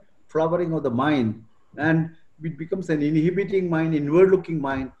kind of flowering of the mind? And it becomes an inhibiting mind, inward-looking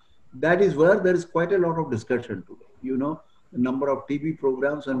mind. That is where there is quite a lot of discussion today. You know, the number of TV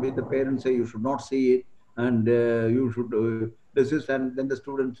programs and where the parents say you should not see it and you should desist, and then the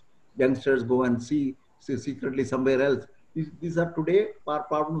students, youngsters go and see secretly somewhere else. These are today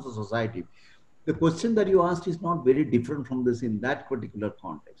problems of society. The question that you asked is not very different from this in that particular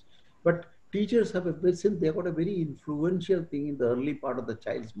context. But teachers have since they got a very influential thing in the early part of the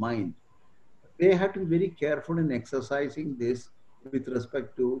child's mind, they have to be very careful in exercising this with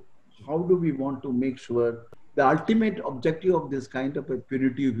respect to how do we want to make sure the ultimate objective of this kind of a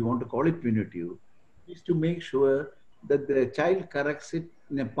punitive, if you want to call it punitive, is to make sure that the child corrects it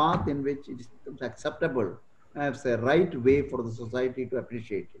in a path in which it is acceptable as a right way for the society to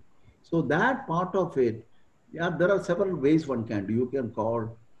appreciate it. So that part of it, yeah, there are several ways one can do. You can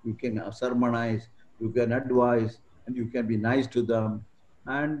call, you can sermonize, you can advise, and you can be nice to them.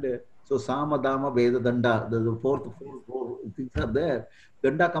 And so Sama, Dama, Veda, Danda, the four things are there.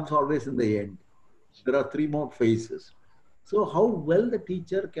 Danda comes always in the end. There are three more phases. So how well the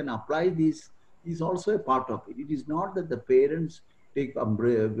teacher can apply this is also a part of it. It is not that the parents take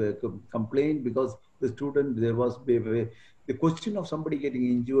complaint because the student, there was the question of somebody getting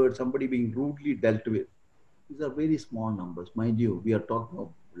injured, somebody being rudely dealt with. These are very small numbers. Mind you, we are talking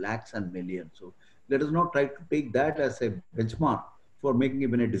of lakhs and millions. So let us not try to take that as a benchmark for making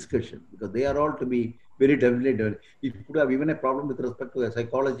even a discussion, because they are all to be very definitely developed. It could have even a problem with respect to the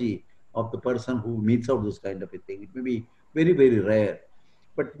psychology of the person who meets out this kind of a thing. It may be very, very rare.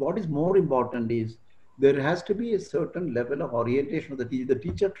 But what is more important is there has to be a certain level of orientation of the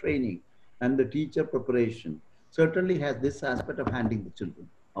teacher training and the teacher preparation certainly has this aspect of handling the children.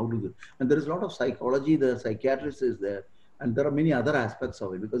 How do they? And there is a lot of psychology, the psychiatrist is there, and there are many other aspects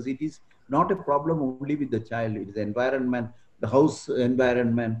of it, because it is not a problem only with the child, it is the environment, the house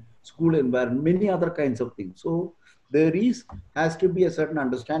environment, school environment, many other kinds of things. So there has to be a certain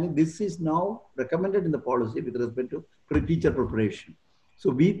understanding. This is now recommended in the policy with respect to teacher preparation. So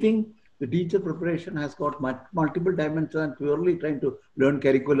we think the teacher preparation has got multiple dimensions, and purely trying to learn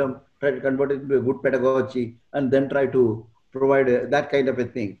curriculum, try to convert it into a good pedagogy, and then try to provide that kind of a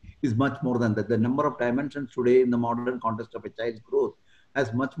thing is much more than that. The number of dimensions today in the modern context of a child's growth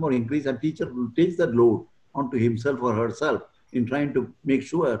has much more increased, and teacher will take that load onto himself or herself in trying to make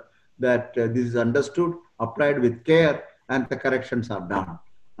sure that this is understood, applied with care, and the corrections are done.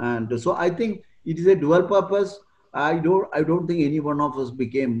 And so I think it is a dual purpose. I don't think any one of us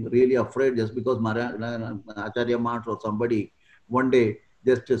became really afraid just because Acharya Mart or somebody one day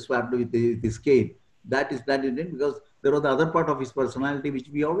just swapped with the scale. That is it, because there was the other part of his personality which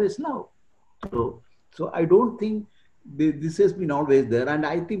we always love. So I don't think this has been always there, and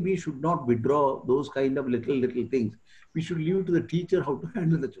I think we should not withdraw those kind of little things. We should leave to the teacher how to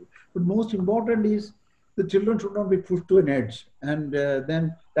handle the children. But most important is the children should not be pushed to an edge, and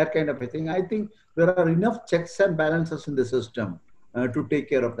then that kind of a thing. I think there are enough checks and balances in the system to take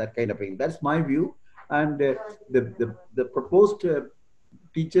care of that kind of thing. That's my view, and the proposed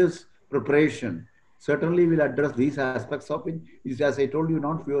teachers' preparation certainly will address these aspects of it. Is, as I told you,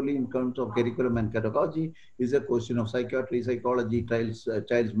 not purely in terms of curriculum and pedagogy. Is a question of psychiatry, psychology,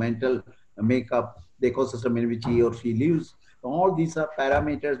 child's mental makeup, the ecosystem in which he or she lives. All these are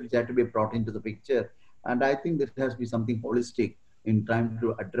parameters which have to be brought into the picture. And I think there has to be something holistic in trying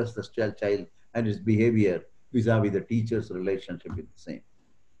to address the child and his behavior vis-a-vis the teacher's relationship with the same.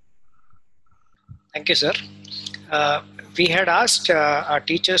 Thank you, sir. We had asked our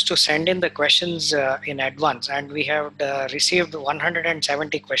teachers to send in the questions in advance, and we have received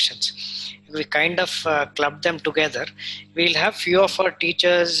 170 questions. We kind of clubbed them together. We'll have few of our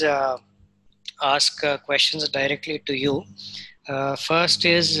teachers ask questions directly to you. First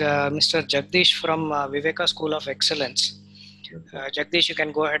is Mr. Jagdish from Viveka School of Excellence. Jagdish, you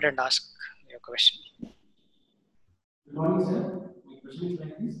can go ahead and ask your question. Good morning, sir. My question is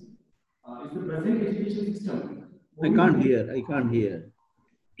like this. Is the present education system... I can't hear.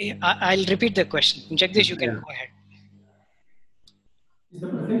 I'll repeat the question. Jagdish, you can go ahead. Is the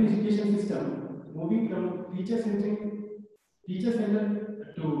present education system moving from teacher-centered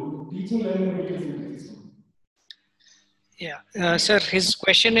to teaching learning material system? Yeah, sir, his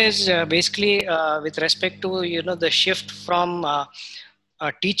question is basically with respect to, the shift from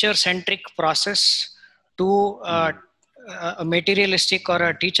a teacher-centric process to a materialistic or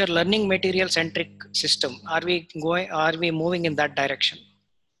a teacher learning material-centric system? Are we moving in that direction?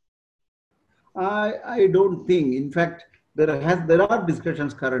 I don't think. In fact, there are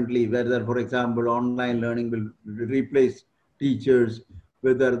discussions currently whether, for example, online learning will replace teachers,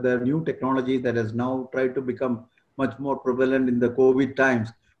 whether the new technology that has now tried to become much more prevalent in the COVID times,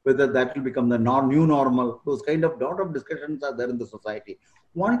 whether that will become the new normal. Those kind of lot of discussions are there in the society.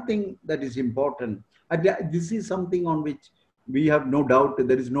 One thing that is important, this is something on which we have no doubt,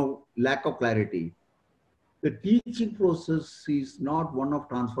 there is no lack of clarity. The teaching process is not one of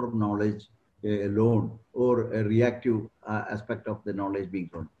transfer of knowledge alone or a reactive aspect of the knowledge being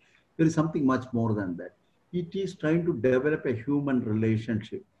taught. There is something much more than that. It is trying to develop a human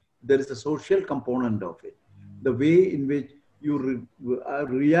relationship. There is a social component of it. The way in which you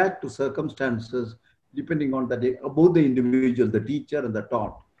react to circumstances depending on both the individual, the teacher and the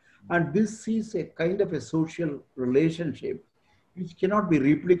taught. And this is a kind of a social relationship which cannot be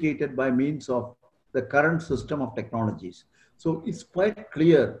replicated by means of the current system of technologies. So it's quite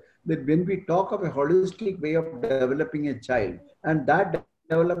clear that when we talk of a holistic way of developing a child, and that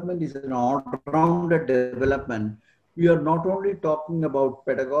development is an all-rounded development, we are not only talking about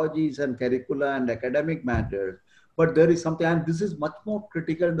pedagogies and curricula and academic matters, but there is something, and this is much more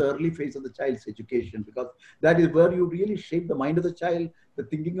critical in the early phase of the child's education, because that is where you really shape the mind of the child, the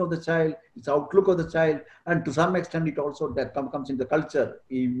thinking of the child, its outlook of the child, and to some extent it also comes in the culture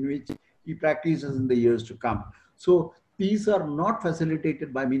in which he practices in the years to come. So these are not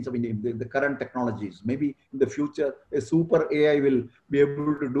facilitated by means of the current technologies. Maybe in the future, a super AI will be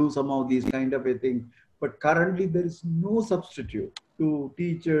able to do some of these kind of a thing. But currently there is no substitute to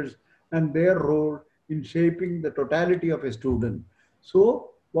teachers and their role in shaping the totality of a student.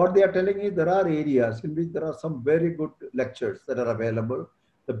 So what they are telling is there are areas in which there are some very good lectures that are available.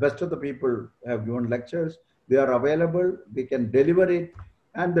 The best of the people have given lectures. They are available. They can deliver it.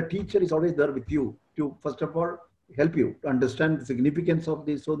 And the teacher is always there with you to, first of all, help you to understand the significance of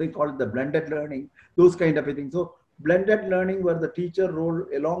this. So they call it the blended learning, those kind of things. So blended learning where the teacher role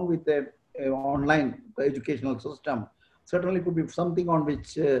along with the online educational system certainly could be something on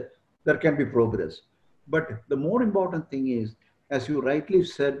which there can be progress. But the more important thing is, as you rightly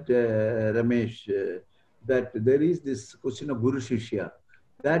said, Ramesh, that there is this question of Guru Shishya.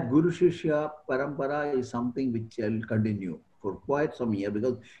 That Guru Shishya Parampara is something which shall continue for quite some years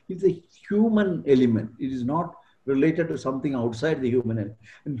because it's a human element. It is not related to something outside the human element.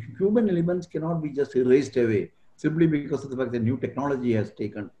 And human elements cannot be just erased away simply because of the fact that new technology has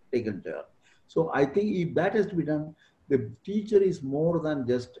taken turn. So I think if that has to be done, the teacher is more than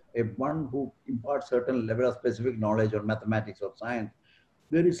just a one who imparts certain level of specific knowledge or mathematics or science.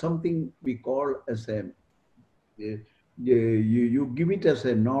 There is something we call as a you give it as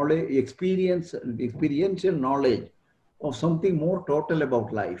a knowledge, experiential knowledge of something more total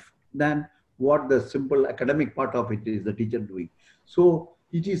about life than what the simple academic part of it is the teacher doing. So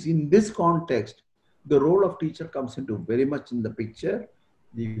it is in this context, the role of teacher comes into very much in the picture.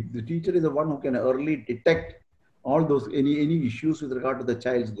 The teacher is the one who can early detect all those, any issues with regard to the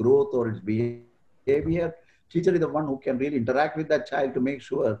child's growth or its behavior. Teacher is the one who can really interact with that child to make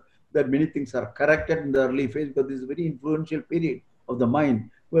sure that many things are corrected in the early phase, because this is a very influential period of the mind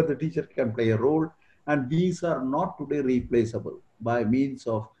where the teacher can play a role. And these are not today replaceable by means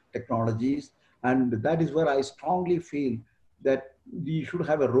of technologies. And that is where I strongly feel that we should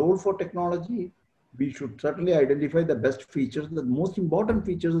have a role for technology. We should certainly identify the best features. The most important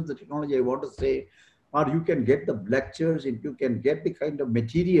features of the technology, I want to say, are you can get the lectures, and you can get the kind of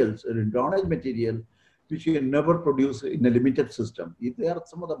materials, knowledge material, which you can never produce in a limited system. They are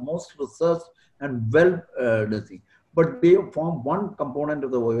some of the most researched and well done, but they form one component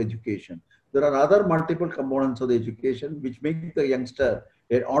of the education. There are other multiple components of the education which make the youngster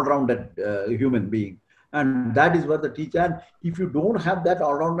an all-rounded human being. And that is where the teacher, and if you don't have that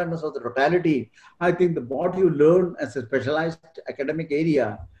all-roundedness of the totality, I think what you learn as a specialized academic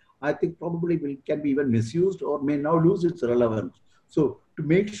area, I think probably can be even misused or may now lose its relevance. So to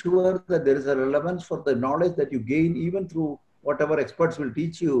make sure that there is a relevance for the knowledge that you gain, even through whatever experts will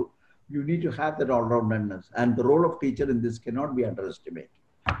teach you, you need to have that all-roundedness. And the role of teacher in this cannot be underestimated.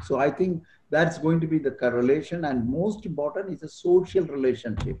 So I think that's going to be the correlation, and most important is a social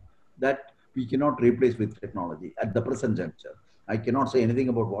relationship that we cannot replace with technology at the present juncture. I cannot say anything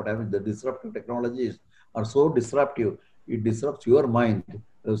about what happens. The disruptive technologies are so disruptive, it disrupts your mind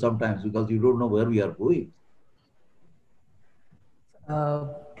sometimes because you don't know where we are going.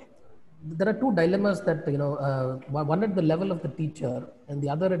 There are two dilemmas that, one at the level of the teacher and the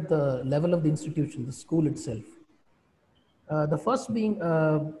other at the level of the institution, the school itself. The first being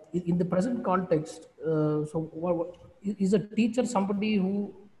in the present context. Is a teacher somebody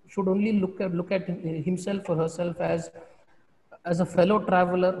who should only look at himself or herself as a fellow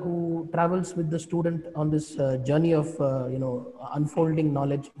traveler who travels with the student on this journey of unfolding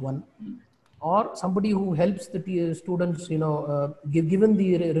knowledge, one, or somebody who helps the students, given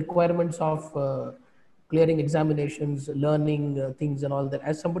the requirements of clearing examinations, learning things and all that,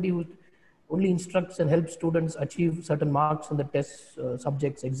 as somebody who only instructs and helps students achieve certain marks on the tests,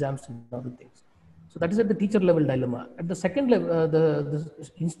 subjects, exams, and other things. So that is at the teacher level dilemma. At the second level, the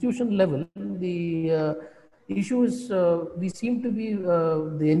institution level, the issue is we seem to be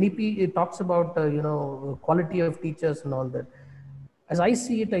the NEP. It talks about quality of teachers and all that. As I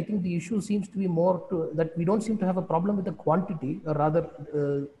see it, I think the issue seems to be more that we don't seem to have a problem with the quantity, or rather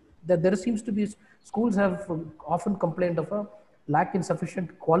that there seems to be schools have often complained of a lack in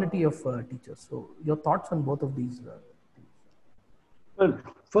sufficient quality of teachers. So your thoughts on both of these? Well,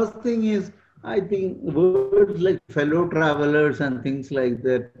 first thing is, I think words like fellow travelers and things like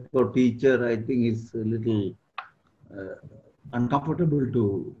that for teacher, I think is a little uncomfortable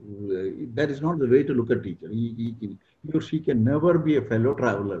to, that is not the way to look at teacher. He or she can never be a fellow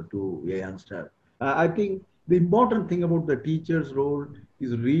traveler to a youngster. I think the important thing about the teacher's role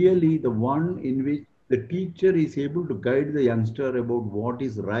is really the one in which the teacher is able to guide the youngster about what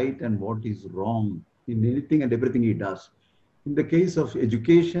is right and what is wrong in anything and everything he does. In the case of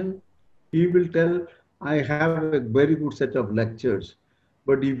education, he will tell, I have a very good set of lectures,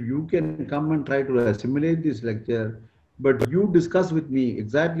 but if you can come and try to assimilate this lecture, but you discuss with me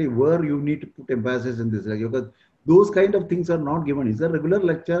exactly where you need to put emphasis in this lecture, because those kind of things are not given. It's a regular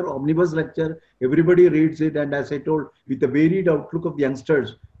lecture, omnibus lecture, everybody reads it, and as I told, with the varied outlook of the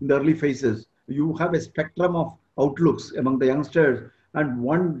youngsters in the early phases, you have a spectrum of outlooks among the youngsters, and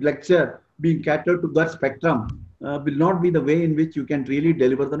one lecture being catered to that spectrum will not be the way in which you can really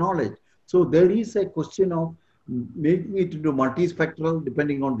deliver the knowledge. So there is a question of making it into multispectral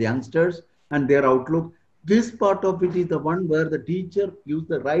depending on the youngsters and their outlook. This part of it is the one where the teacher gives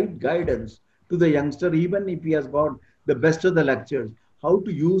the right guidance to the youngster, even if he has got the best of the lectures, how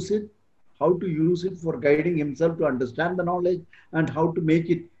to use it for guiding himself to understand the knowledge, and how to make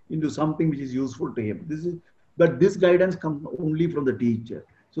it into something which is useful to him. But this guidance comes only from the teacher.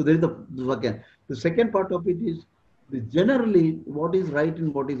 So there is the second part of it is generally what is right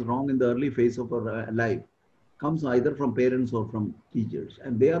and what is wrong in the early phase of our life comes either from parents or from teachers,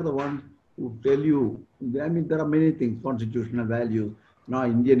 and they are the ones who tell you. I mean, there are many things, constitutional values, now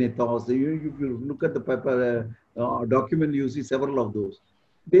Indian ethos. If you look at the paper document, you see several of those.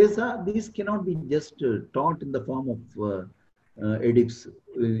 These cannot be just taught in the form of edicts.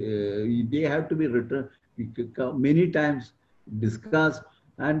 They have to be written many times, discussed,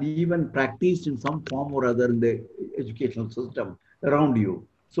 and even practiced in some form or other in the educational system around you.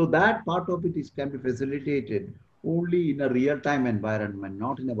 So that part of it can be facilitated only in a real-time environment,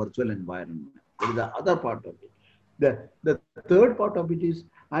 not in a virtual environment. That is the other part of it. The third part of it is,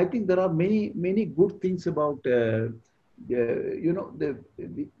 I think there are many good things about, whereas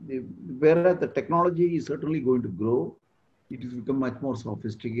the technology is certainly going to grow, it has become much more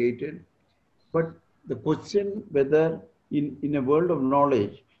sophisticated. But the question whether in a world of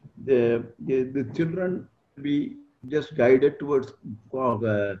knowledge, the children be just guided towards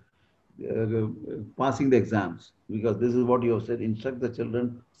passing the exams, because this is what you have said, instruct the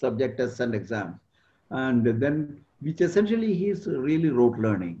children, subject tests and exams. And then, which essentially is really rote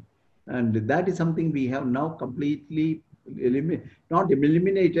learning. And that is something we have now completely not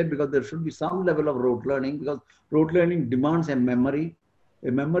eliminated, because there should be some level of rote learning, because rote learning demands a memory.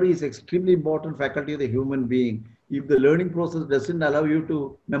 A memory is extremely important faculty of the human being. If the learning process doesn't allow you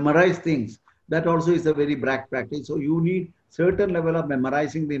to memorize things, that also is a very bad practice. So you need certain level of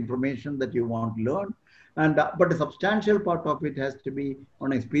memorizing the information that you want to learn. And but a substantial part of it has to be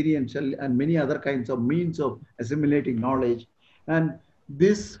on experiential and many other kinds of means of assimilating knowledge. And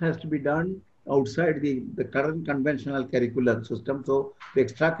this has to be done outside the current conventional curricular system. So the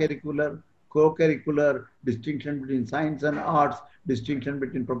extracurricular, co-curricular distinction between science and arts, distinction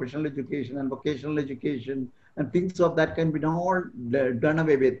between professional education and vocational education, and things of that can be all done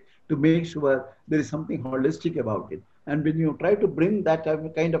away with to make sure there is something holistic about it. And when you try to bring that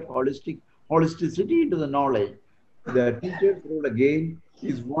kind of holisticity into the knowledge, the teacher's role again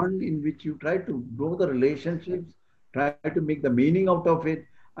is one in which you try to grow the relationships, try to make the meaning out of it.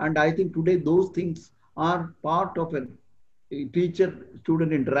 And I think today those things are part of a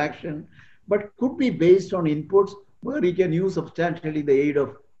teacher-student interaction, but could be based on inputs where he can use substantially the aid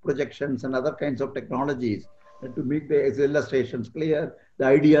of projections and other kinds of technologies to make the illustrations clear, the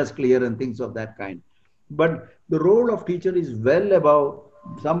ideas clear, and things of that kind. But The role of teacher is well above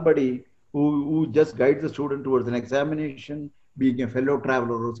somebody who just guides the student towards an examination, being a fellow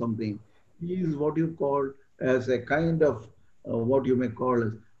traveler or something. He is what you call as a kind of what you may call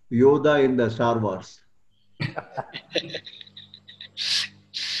as Yoda in the Star Wars.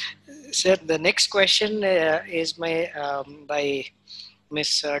 Sir, the next question is by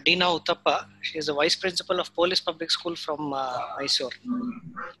Miss Dina Uttappa. She is the Vice Principal of Police Public School from Mysore.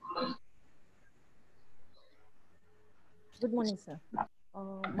 Good morning, sir.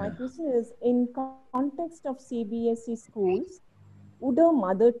 My question is, in context of CBSE schools, would a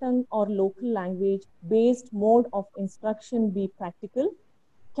mother tongue or local language based mode of instruction be practical?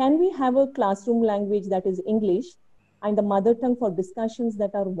 Can we have a classroom language that is English and the mother tongue for discussions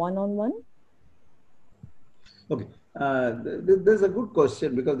that are one-on-one? Okay, this is a good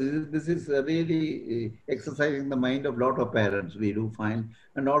question because this is really exercising the mind of a lot of parents, we do find,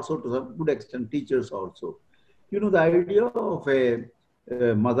 and also to some good extent teachers also. You know, the idea of a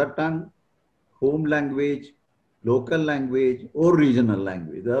mother tongue, home language, local language, or regional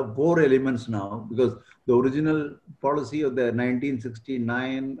language. There are four elements now because the original policy of the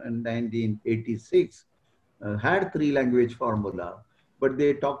 1969 and 1986 had three language formula, but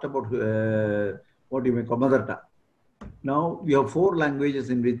they talked about what you may call mother tongue. Now we have four languages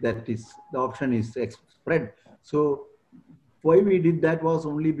in which that is the option is spread. So why we did that was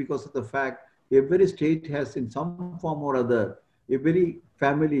only because of the fact every state has in some form or other, every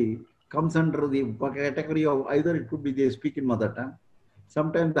family comes under the category of either it could be they speak in mother tongue.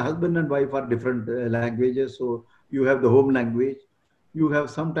 Sometimes the husband and wife are different languages. So you have the home language. You have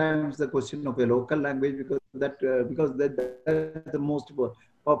sometimes the question of a local language because that's the most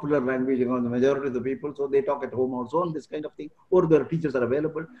popular language among the majority of the people. So they talk at home also on this kind of thing, or their teachers are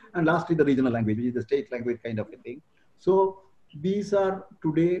available. And lastly, the regional language, which is the state language kind of a thing. So these are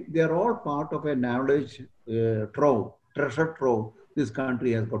today, they are all part of a knowledge trove, treasure trove. This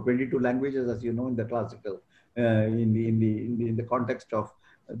country has got 22 languages, as you know, in the classical, in the context of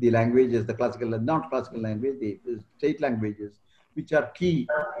the languages, the classical, not classical language, the state languages, which are key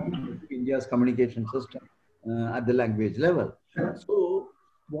to India's communication system at the language level. So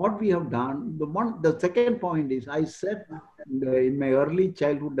what we have done, the second point is I said in my early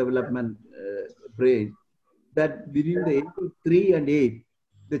childhood development brain that between the age of 3 and 8,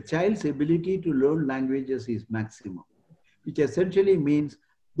 the child's ability to learn languages is maximum, which essentially means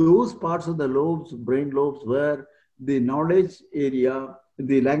those parts of the lobes, brain lobes, where the knowledge area,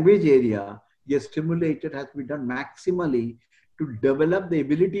 the language area gets stimulated has been done maximally to develop the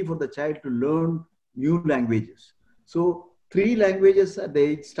ability for the child to learn new languages. So 3 languages at the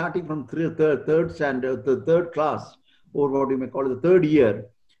age starting from third standard, the third class, or what you may call it, the third year,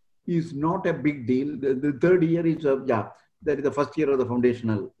 is not a big deal. The third year is, that is the first year of the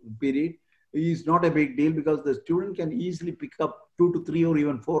foundational period, is not a big deal because the student can easily pick up 2 to 3 or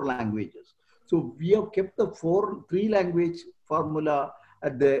even 4 languages. So we have kept the 3 language formula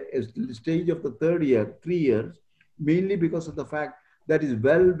at the stage of the third year, 3 years, mainly because of the fact that is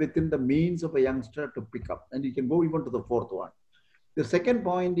well within the means of a youngster to pick up, and you can go even to the 4th one. The second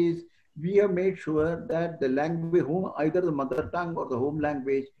point is we have made sure that the language, either the mother tongue or the home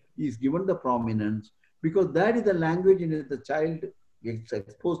language, is given the prominence because that is the language in which the child gets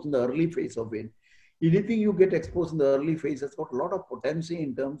exposed in the early phase of it. Anything you get exposed in the early phase has got a lot of potency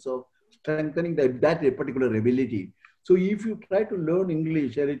in terms of strengthening that particular ability. So if you try to learn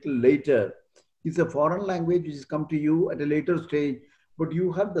English a little later, it's a foreign language which has come to you at a later stage, but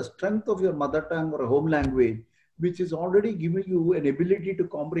you have the strength of your mother tongue or a home language, which is already giving you an ability to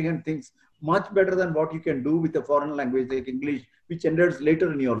comprehend things much better than what you can do with a foreign language like English, which enters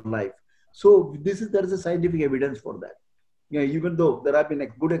later in your life. So there is a scientific evidence for that. Yeah, even though there have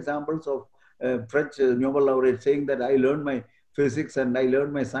been good examples of French Nobel laureates saying that I learned my physics and I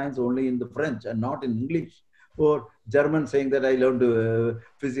learned my science only in the French and not in English, or German saying that I learned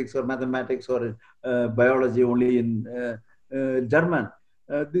physics or mathematics or biology only in German.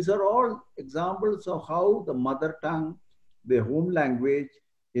 These are all examples of how the mother tongue, the home language,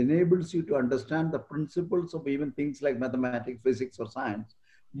 enables you to understand the principles of even things like mathematics, physics, or science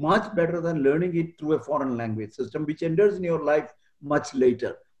much better than learning it through a foreign language system, which enters in your life much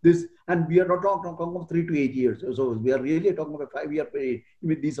later. And we are not talking of 3 to 8 years. So we are really talking about a 5-year period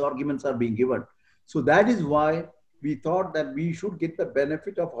when these arguments are being given. So that is why we thought that we should get the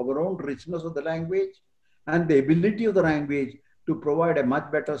benefit of our own richness of the language and the ability of the language to provide a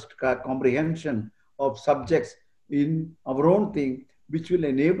much better comprehension of subjects in our own thing, which will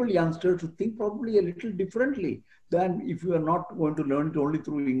enable youngsters to think probably a little differently than if you are not going to learn it only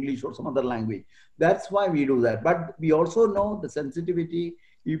through English or some other language. That's why we do that. But we also know the sensitivity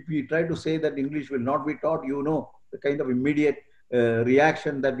if we try to say that English will not be taught, you know, the kind of immediate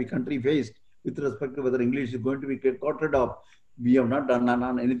reaction that the country faced with respect to whether English is going to be got rid of. We have not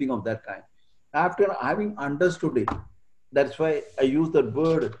done anything of that kind. After having understood it, that's why I use that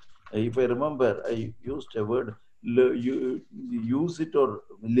word. If I remember, I used a word, you use it or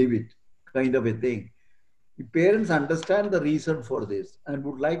leave it, kind of a thing. The parents understand the reason for this and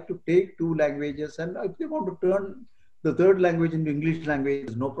would like to take two languages, and if they want to turn the third language into English language,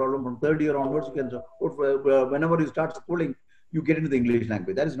 there's no problem. From third year onwards, you can, whenever you start schooling, you get into the English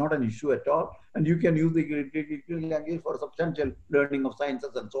language. That is not an issue at all. And you can use the English language for substantial learning of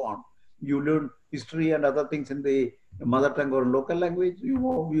sciences and so on. You learn history and other things in the mother tongue or local language.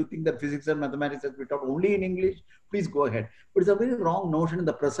 You think that physics and mathematics has been taught only in English, please go ahead. But it's a very wrong notion in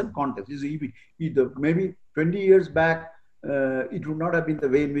the present context. Maybe 20 years back, it would not have been the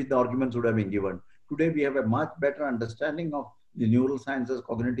way in which the arguments would have been given. Today, we have a much better understanding of the neurosciences,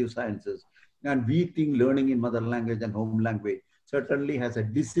 cognitive sciences, and we think learning in mother language and home language certainly has a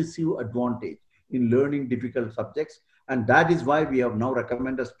decisive advantage in learning difficult subjects. And that is why we have now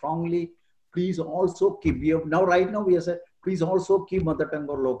recommended strongly, please also keep, right now we have said, please also keep mother tongue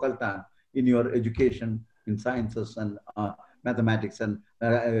or local tongue in your education in sciences and mathematics and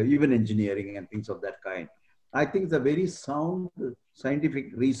even engineering and things of that kind. I think it's a very sound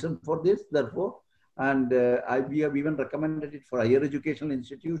scientific reason for this, therefore, and we have even recommended it for higher educational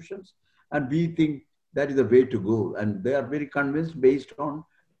institutions, and we think that is the way to go. And they are very convinced based on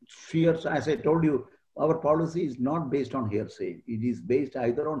sheer, as I told you, our policy is not based on hearsay. It is based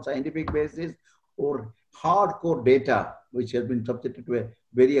either on scientific basis or hardcore data, which has been subjected to a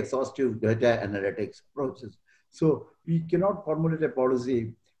very exhaustive data analytics process. So we cannot formulate a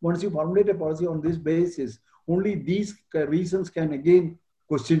policy. Once you formulate a policy on this basis, only these reasons can again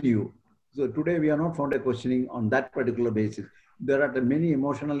question you. So today we are not found a questioning on that particular basis. There are many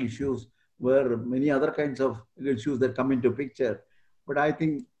emotional issues where many other kinds of issues that come into picture. But I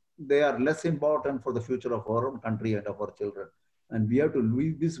think they are less important for the future of our own country and of our children. And we have to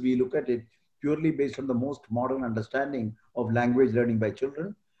we look at it purely based on the most modern understanding of language learning by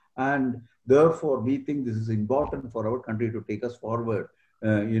children. And therefore, we think this is important for our country to take us forward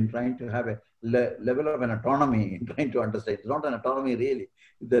in trying to have a level of an autonomy, in trying to understand. It's not an autonomy really.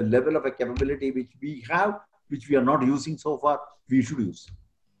 The level of a capability which we have, which we are not using so far, we should use.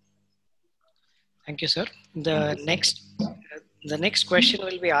 Thank you, sir. The next question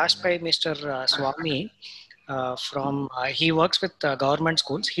will be asked by Mr. Swami. He works with government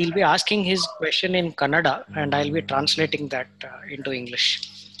schools. He'll be asking his question in Kannada, and I'll be translating that into English.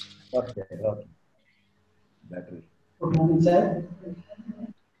 Okay. Good morning, sir.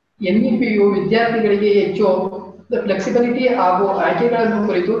 NEPಯು ವಿದ್ಯಾರ್ಥಿಗಳಿಗೆ ಹೆಚ್ಚು flexibility ಹಾಗೂ ಆಯ್ಕೆಗಳನ್ನು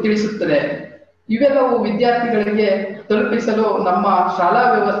ಕುರಿತು ತಿಳಿಸುತ್ತದೆ. ಇವೆಲ್ಲವೂ ವಿದ್ಯಾರ್ಥಿಗಳಿಗೆ ತಲುಪಿಸಲು ನಮ್ಮ ಶಾಲಾ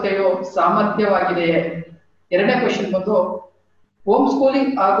ವ್ಯವಸ್ಥೆಯು ಸಾಮರ್ಥ್ಯವಾಗಿದೆಯೇ? ಎರಡನೇ ಕ್ವೆಶ್ಚನ್ ಬಂದು, ಹೋಮ್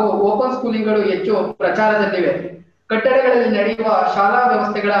ಸ್ಕೂಲಿಂಗ್ ಹಾಗೂ ಓಪನ್ ಸ್ಕೂಲಿಂಗ್ಗಳು ಹೆಚ್ಚು ಪ್ರಚಾರದಲ್ಲಿವೆ. ಕಟ್ಟಡಗಳಲ್ಲಿ ನಡೆಯುವ ಶಾಲಾ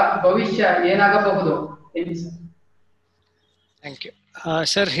ವ್ಯವಸ್ಥೆಗಳ ಭವಿಷ್ಯ ಏನಾಗಬಹುದು? Thank you.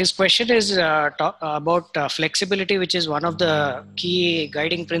 Sir, his question is about flexibility, which is one of the key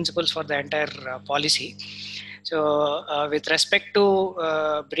guiding principles for the entire policy. So with respect to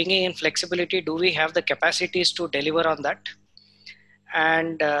bringing in flexibility, do we have the capacities to deliver on that?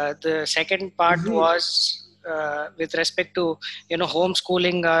 And the second part was with respect to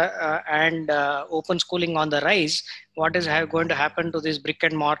homeschooling and open schooling on the rise. What is going to happen to these brick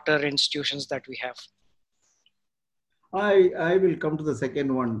and mortar institutions that we have? I will come to the second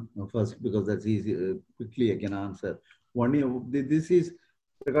one first because that's easy. Quickly I can answer. This is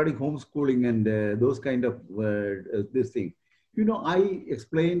regarding homeschooling and those kind of this thing. I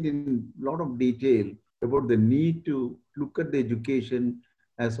explained in a lot of detail about the need to look at the education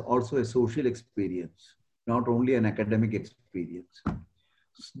as also a social experience, not only an academic experience.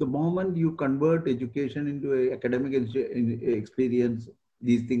 The moment you convert education into an academic experience,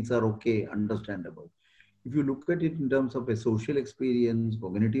 these things are okay, understandable. If you look at it in terms of a social experience,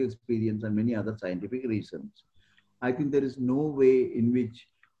 cognitive experience, and many other scientific reasons, I think there is no way in which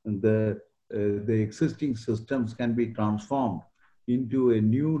the existing systems can be transformed into a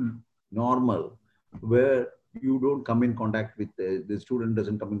new normal where you don't come in contact with the student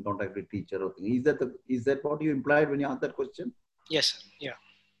doesn't come in contact with teacher or thing. Is that what you implied when you asked that question? Yes. Yeah.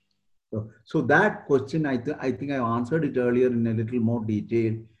 So that question, I think I answered it earlier in a little more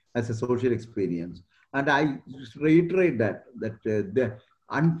detail as a social experience. And I reiterate that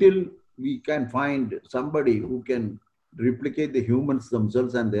until we can find somebody who can replicate the humans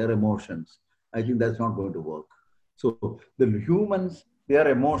themselves and their emotions, I think that's not going to work. So the humans, their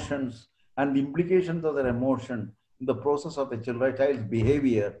emotions and the implications of their emotion the process of the child's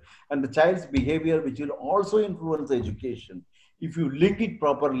behavior, and the child's behavior which will also influence the education. If you link it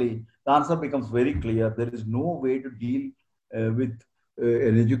properly, the answer becomes very clear. There is no way to deal with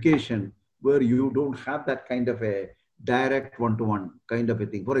an education where you don't have that kind of a direct one-to-one kind of a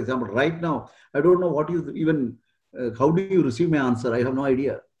thing. For example, right now, I don't know what you even, how do you receive my answer? I have no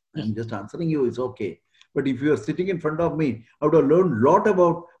idea. I'm just answering you, it's okay. But if you are sitting in front of me, I would have learned a lot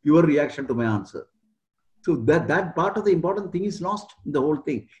about your reaction to my answer. So that part of the important thing is lost in the whole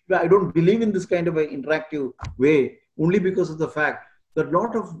thing. I don't believe in this kind of an interactive way only because of the fact that a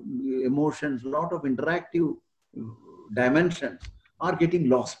lot of emotions, a lot of interactive dimensions are getting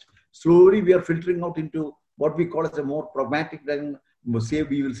lost. Slowly we are filtering out into what we call as a more pragmatic thing. We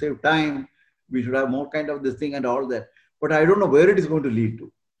will save time. We should have more kind of this thing and all that. But I don't know where it is going to lead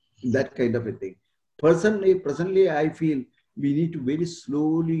to, that kind of a thing. Presently, I feel we need to very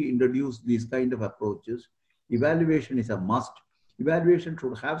slowly introduce these kind of approaches. Evaluation is a must. Evaluation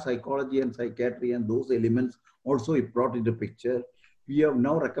should have psychology and psychiatry and those elements also brought into picture. We have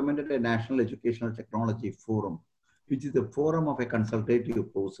now recommended a National Educational Technology Forum, which is the forum of a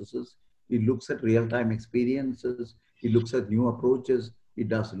consultative processes. It looks at real-time experiences. It looks at new approaches. It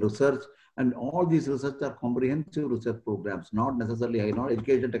does research. And all these research are comprehensive research programs, not necessarily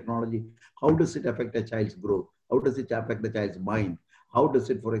education technology. How does it affect a child's growth? How does it affect the child's mind? How does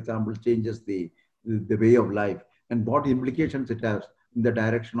it, for example, changes the way of life? And what implications it has in the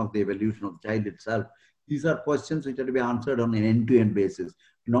direction of the evolution of the child itself? These are questions which are to be answered on an end-to-end basis,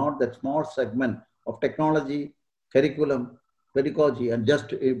 not that small segment of technology, curriculum, pedagogy, and just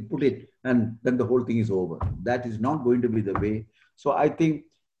put it, and then the whole thing is over. That is not going to be the way. So I think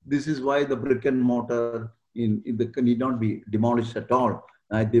this is why the brick and mortar need not be demolished at all.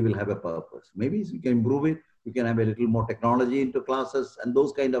 They will have a purpose. Maybe we can improve it. We can have a little more technology into classes and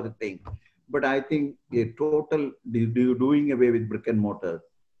those kind of a thing. But I think a total doing away with brick and mortar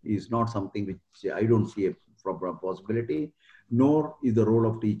is not something which I don't see a proper possibility, nor is the role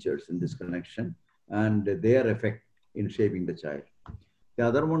of teachers in this connection and their effect in shaping the child. The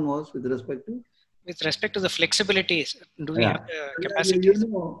other one was with respect to? With respect to the flexibilities, do we have the capacity?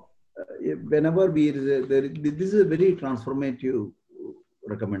 Whenever this is a very transformative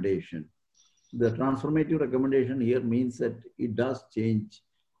recommendation. The transformative recommendation here means that it does change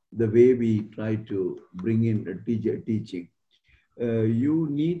the way we try to bring in teaching. You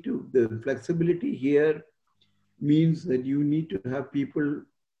need to, the flexibility here means that you need to have people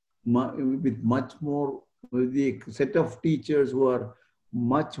with much more, with the set of teachers who are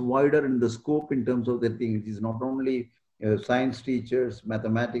much wider in the scope in terms of the thing. It is not only science teachers,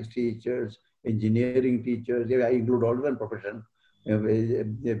 mathematics teachers, engineering teachers. I include all one profession,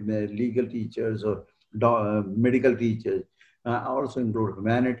 legal teachers or medical teachers. I also include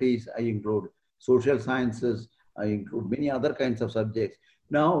humanities. I include social sciences. I include many other kinds of subjects.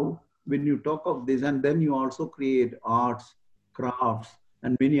 Now, when you talk of this, and then you also create arts, crafts,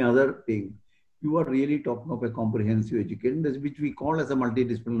 and many other things, you are really talking of a comprehensive education, which we call as a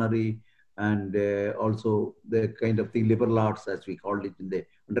multidisciplinary and also the kind of thing, liberal arts, as we called it in the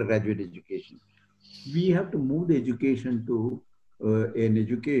undergraduate education. We have to move the education to an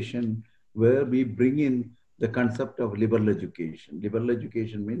education where we bring in the concept of liberal education. Liberal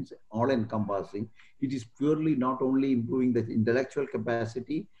education means all-encompassing. It is purely not only improving the intellectual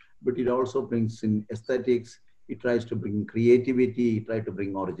capacity, but it also brings in aesthetics. It tries to bring creativity, it tries to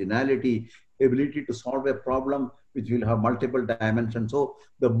bring originality, ability to solve a problem which will have multiple dimensions. So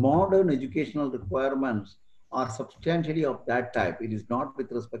the modern educational requirements are substantially of that type. It is not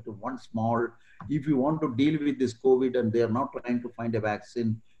with respect to one small, if you want to deal with this COVID and they are not trying to find a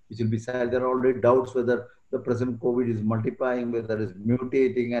vaccine, which will be said, there are already doubts whether the present COVID is multiplying, whether it's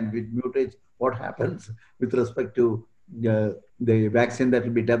mutating, and with mutates, what happens with respect to the vaccine that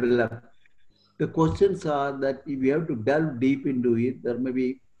will be developed. The questions are that if we have to delve deep into it, there may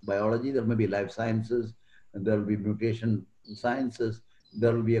be biology, there may be life sciences, and there will be mutation sciences.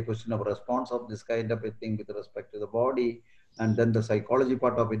 There will be a question of response of this kind of a thing with respect to the body, and then the psychology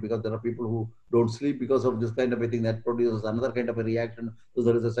part of it, because there are people who don't sleep because of this kind of a thing that produces another kind of a reaction. So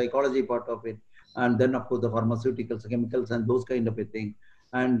there is a psychology part of it. And then, of course, the pharmaceuticals, chemicals, and those kind of a thing.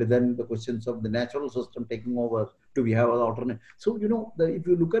 And then the questions of the natural system taking over. Do we have an alternate? So, you know, if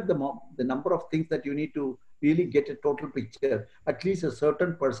you look at the number of things that you need to really get a total picture, at least a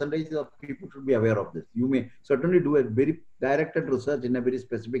certain percentage of people should be aware of this. You may certainly do a very directed research in a very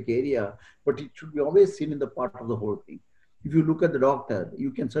specific area, but it should be always seen in the part of the whole thing. If you look at the doctor,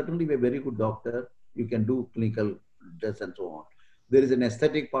 you can certainly be a very good doctor. You can do clinical tests and so on. There is an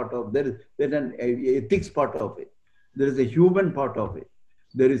aesthetic part of, there is an ethics part of it. There is a human part of it.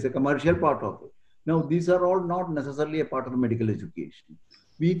 There is a commercial part of it. Now, these are all not necessarily a part of medical education.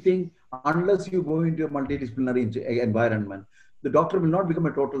 We think unless you go into a multidisciplinary environment, the doctor will not become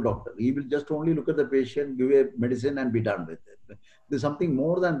a total doctor. He will just only look at the patient, give a medicine, and be done with it. There's something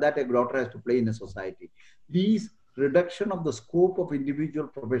more than that a doctor has to play in a society. These reduction of the scope of individual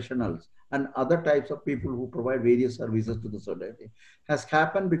professionals and other types of people who provide various services to the society has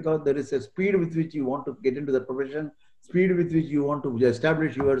happened because there is a speed with which you want to get into the profession, speed with which you want to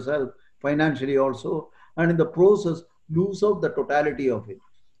establish yourself financially also, and in the process lose out the totality of it.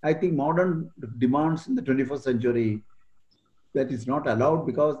 I think modern demands in the 21st century, that is not allowed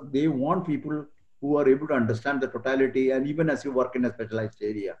because they want people who are able to understand the totality, and even as you work in a specialized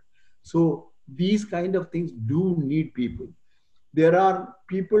area. So these kind of things do need people. There are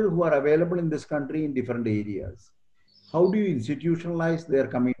people who are available in this country in different areas. How do you institutionalize their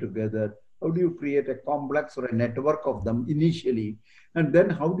coming together? How do you create a complex or a network of them initially? And then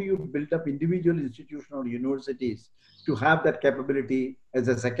how do you build up individual institutional universities to have that capability as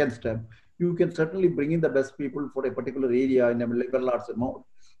a second step? You can certainly bring in the best people for a particular area in a liberal arts mode.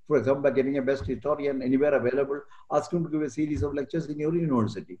 For example, by getting a best historian anywhere available, ask him to give a series of lectures in your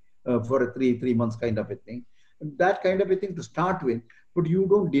university for a three months kind of a thing. And that kind of a thing to start with, but you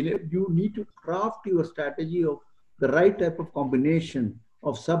don't delay, you need to craft your strategy of the right type of combination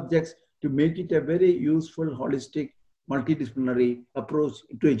of subjects to make it a very useful, holistic, multidisciplinary approach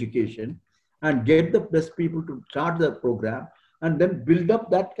to education, and get the best people to start the program and then build up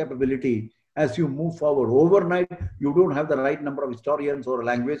that capability as you move forward. Overnight, you don't have the right number of historians or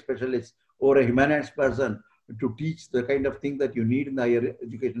language specialists or a humanities person to teach the kind of thing that you need in the higher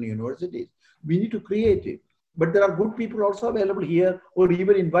education universities. We need to create it. But there are good people also available here, or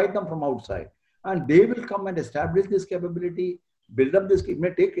even invite them from outside. And they will come and establish this capability, build up this. It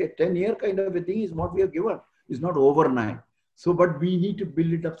may take a 10-year kind of a thing is what we have given. It's not overnight. So, but we need to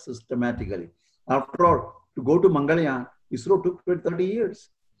build it up systematically. After all, to go to Mangalyaan, ISRO took 30 years.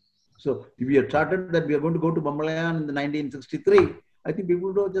 So if we had started that we are going to go to Mangalyaan in the 1963, I think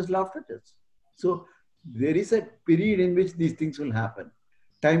people would have just laughed at us. So there is a period in which these things will happen.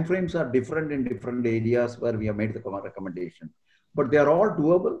 Time frames are different in different areas where we have made the recommendation. But they are all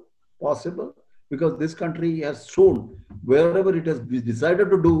doable, possible, because this country has shown wherever it has decided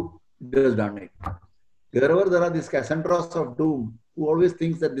to do, it has done it. Wherever there are these Cassandras of doom, who always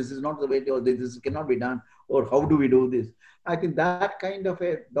thinks that this is not the way, or this cannot be done, or how do we do this? I think that kind of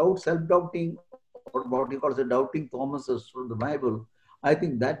a self-doubting, or what he calls a doubting Thomases from the Bible, I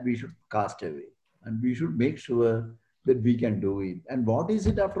think that we should cast away. And we should make sure that we can do it. And what is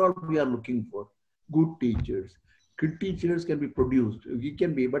it after all we are looking for? Good teachers. Good teachers can be produced. It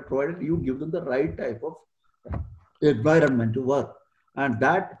can be, but provided you give them the right type of environment to work. And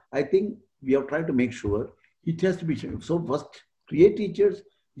that, I think, we have tried to make sure it has to be. So first, create teachers,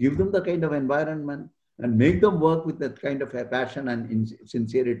 give them the kind of environment, and make them work with that kind of a passion and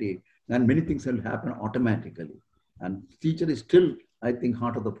sincerity, and many things will happen automatically. And teacher is still, I think,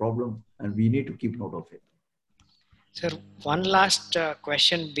 heart of the problem, and we need to keep note of it. Sir, one last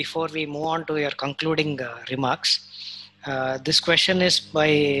question before we move on to your concluding remarks. This question is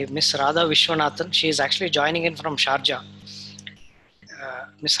by Ms. Radha Vishwanathan. She is actually joining in from Sharjah.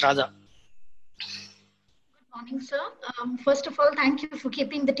 Ms. Radha. Good morning, sir. First of all, thank you for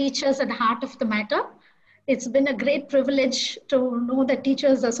keeping the teachers at the heart of the matter. It's been a great privilege to know that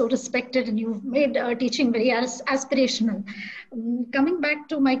teachers are so respected, and you've made teaching very aspirational. Coming back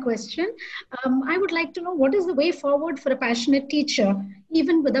to my question, I would like to know what is the way forward for a passionate teacher,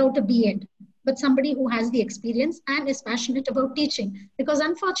 even without a B.Ed, but somebody who has the experience and is passionate about teaching? Because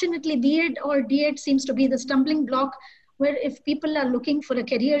unfortunately, B.Ed or D.Ed seems to be the stumbling block where if people are looking for a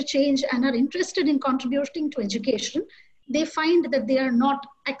career change and are interested in contributing to education, they find that they are not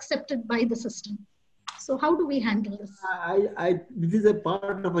accepted by the system. So how do we handle this? This is a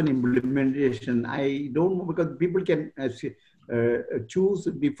part of an implementation. I don't know, because people can choose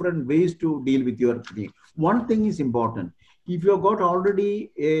different ways to deal with your thing. One thing is important. If you have got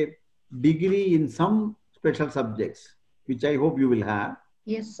already a degree in some special subjects, which I hope you will have.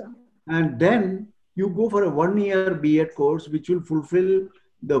 Yes, sir. And then you go for a 1-year B.Ed course, which will fulfill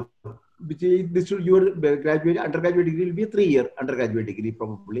the, your undergraduate degree will be a 3-year undergraduate degree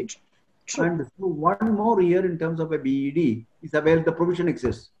probably. True. And so 1 more year in terms of a B.Ed is available, the provision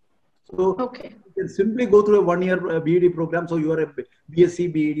exists. So you can simply go through a 1-year B.Ed program. So you are a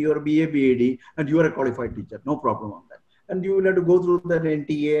BSc B.Ed or BA B.Ed and you are a qualified teacher, no problem on that. And you will have to go through that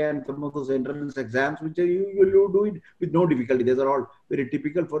NTA and some of those entrance exams, which you do it with no difficulty. These are all very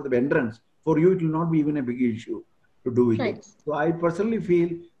typical for the entrance. For you, it will not be even a big issue to do it. Right. So I personally feel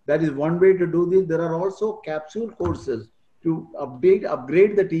that is one way to do this. There are also capsule courses to upgrade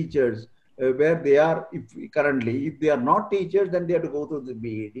the teachers where they are, if they are not teachers, then they have to go through the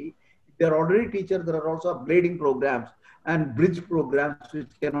BEd. If they are already teachers, there are also upgrading programs and bridge programs which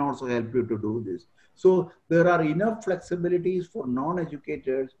can also help you to do this. So there are enough flexibilities for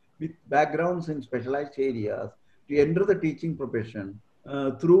non-educators with backgrounds in specialized areas to enter the teaching profession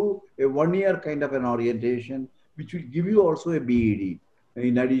through a 1 year kind of an orientation, which will give you also a BEd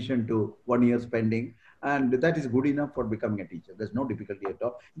in addition to 1 year spending. And that is good enough for becoming a teacher. There's no difficulty at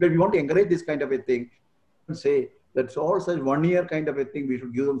all. But we want to encourage this kind of a thing. Say that's all such 1 year kind of a thing. We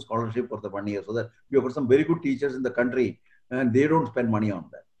should give them scholarship for the 1 year so that we have got some very good teachers in the country and they don't spend money on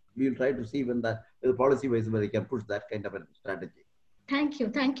that. We'll try to see when the policy wise where they can push that kind of a strategy. Thank you.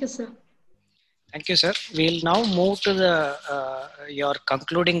 Thank you, sir. Thank you, sir. We'll now move to the your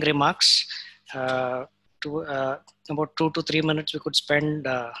concluding remarks. To about 2 to 3 minutes we could spend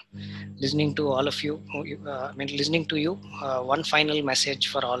listening to all of you. Listening to you. One final message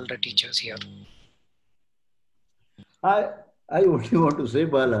for all the teachers here. I only want to say,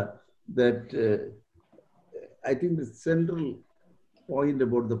 Bala, that I think the central point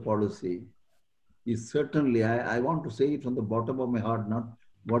about the policy is certainly, I want to say it from the bottom of my heart, not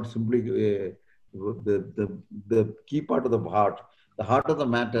what simply the key part of the heart of the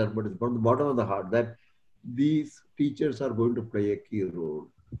matter, but it's from the bottom of the heart that these teachers are going to play a key role.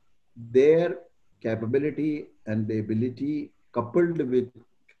 Their capability and the ability coupled with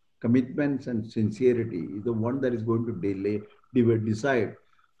commitments and sincerity is the one that is going to decide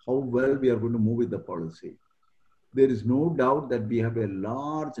how well we are going to move with the policy. There is no doubt that we have a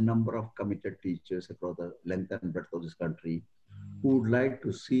large number of committed teachers across the length and breadth of this country who would like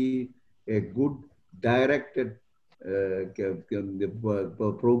to see a good directed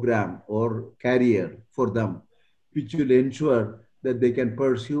program or career for them, which will ensure that they can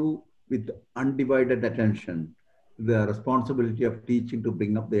pursue with undivided attention the responsibility of teaching to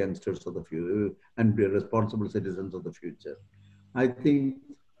bring up the youngsters of the future and be responsible citizens of the future. I think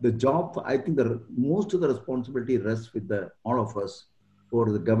most of the responsibility rests with all of us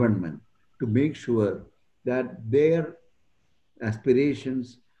or the government to make sure that their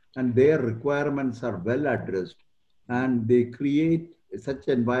aspirations and their requirements are well addressed and they create such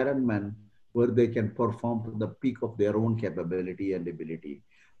environment where they can perform to the peak of their own capability and ability.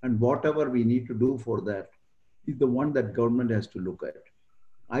 And whatever we need to do for that is the one that government has to look at.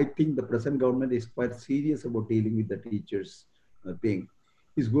 I think the present government is quite serious about dealing with the teachers thing.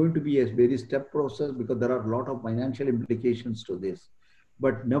 It's going to be a very step process because there are a lot of financial implications to this.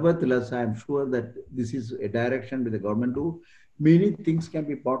 But nevertheless, I am sure that this is a direction with the government too. Many things can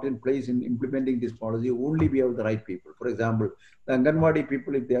be put in place in implementing this policy only we have the right people. For example, the Anganwadi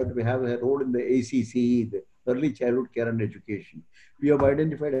people, if they have to have a role in the ACCE, the early childhood care and education, we have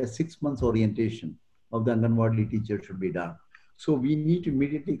identified a 6 months orientation of the Anganwadi teacher should be done. So we need to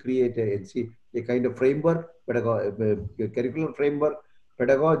immediately create a kind of framework, a curricular framework,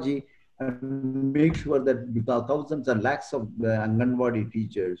 pedagogy, and make sure that thousands and lakhs of Anganwadi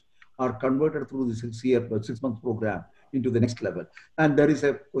teachers are converted through the 6 month program into the next level. And there is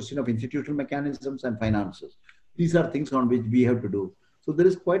a question of institutional mechanisms and finances. These are things on which we have to do. So there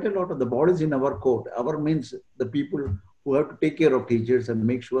is quite a lot of the bodies in our court. Our means the people who have to take care of teachers and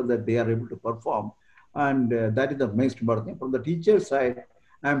make sure that they are able to perform. And that is the most important thing. From the teacher side,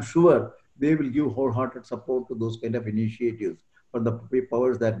 I'm sure they will give wholehearted support to those kind of initiatives from the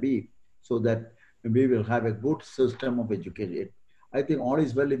powers that be, so that we will have a good system of education. I think all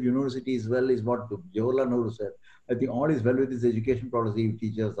is well if university is well, is what Jawaharlal Nehru said. I think all is well with this education policy if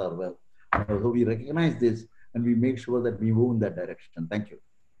teachers are well. So we recognize this and we make sure that we move in that direction. Thank you.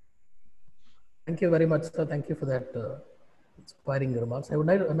 Thank you very much, sir. Thank you for that inspiring remarks. I would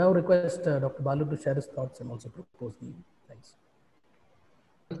now request Dr. Balu to share his thoughts and also propose the thanks.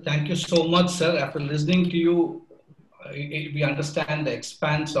 Thank you so much, sir. After listening to you, we understand the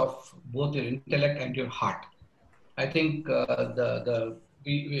expanse of both your intellect and your heart. I think the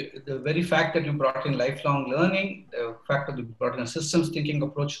very fact that you brought in lifelong learning, the fact that you brought in a systems thinking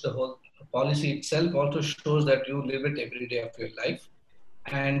approach to the whole policy itself also shows that you live it every day of your life.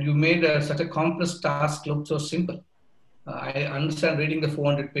 And you made such a complex task look so simple. I understand reading the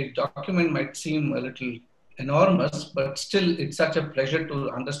 400-page document might seem a little enormous, but still it's such a pleasure to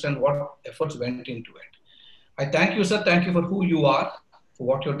understand what efforts went into it. I thank you, sir. Thank you for who you are, for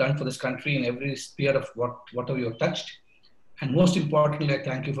what you've done for this country in every sphere of whatever you've touched. And most importantly, I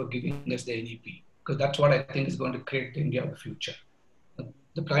thank you for giving us the NEP, because that's what I think is going to create the India of the future.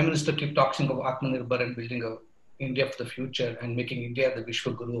 The Prime Minister keeps talking of Atmanirbhar and building an India for the future and making India the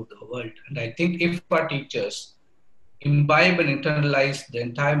Vishwa Guru of the world. And I think if our teachers imbibe and internalize the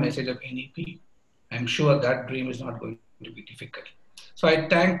entire message of NEP, I'm sure that dream is not going to be difficult. So I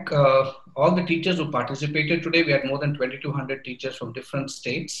thank all the teachers who participated today. We had more than 2,200 teachers from different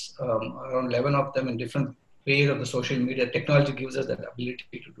states, around 11 of them in different ways of the social media. Technology gives us that ability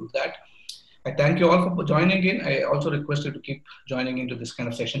to do that. I thank you all for joining in. I also request you to keep joining into this kind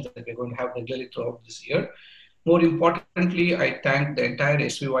of sessions that we're going to have regularly throughout this year. More importantly, I thank the entire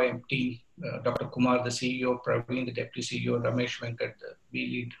SVYM team, Dr. Kumar, the CEO, Praveen, the Deputy CEO, Ramesh Venkat, the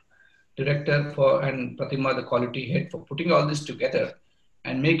lead director, and Pratima, the quality head, for putting all this together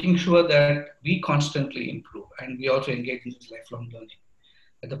and making sure that we constantly improve and we also engage in this lifelong learning.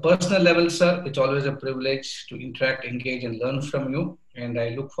 At the personal level, sir, it's always a privilege to interact, engage, and learn from you. And I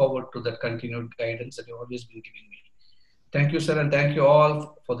look forward to that continued guidance that you've always been giving me. Thank you, sir, and thank you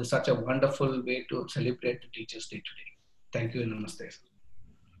all for such a wonderful way to celebrate the Teachers' Day today. Thank you and namaste.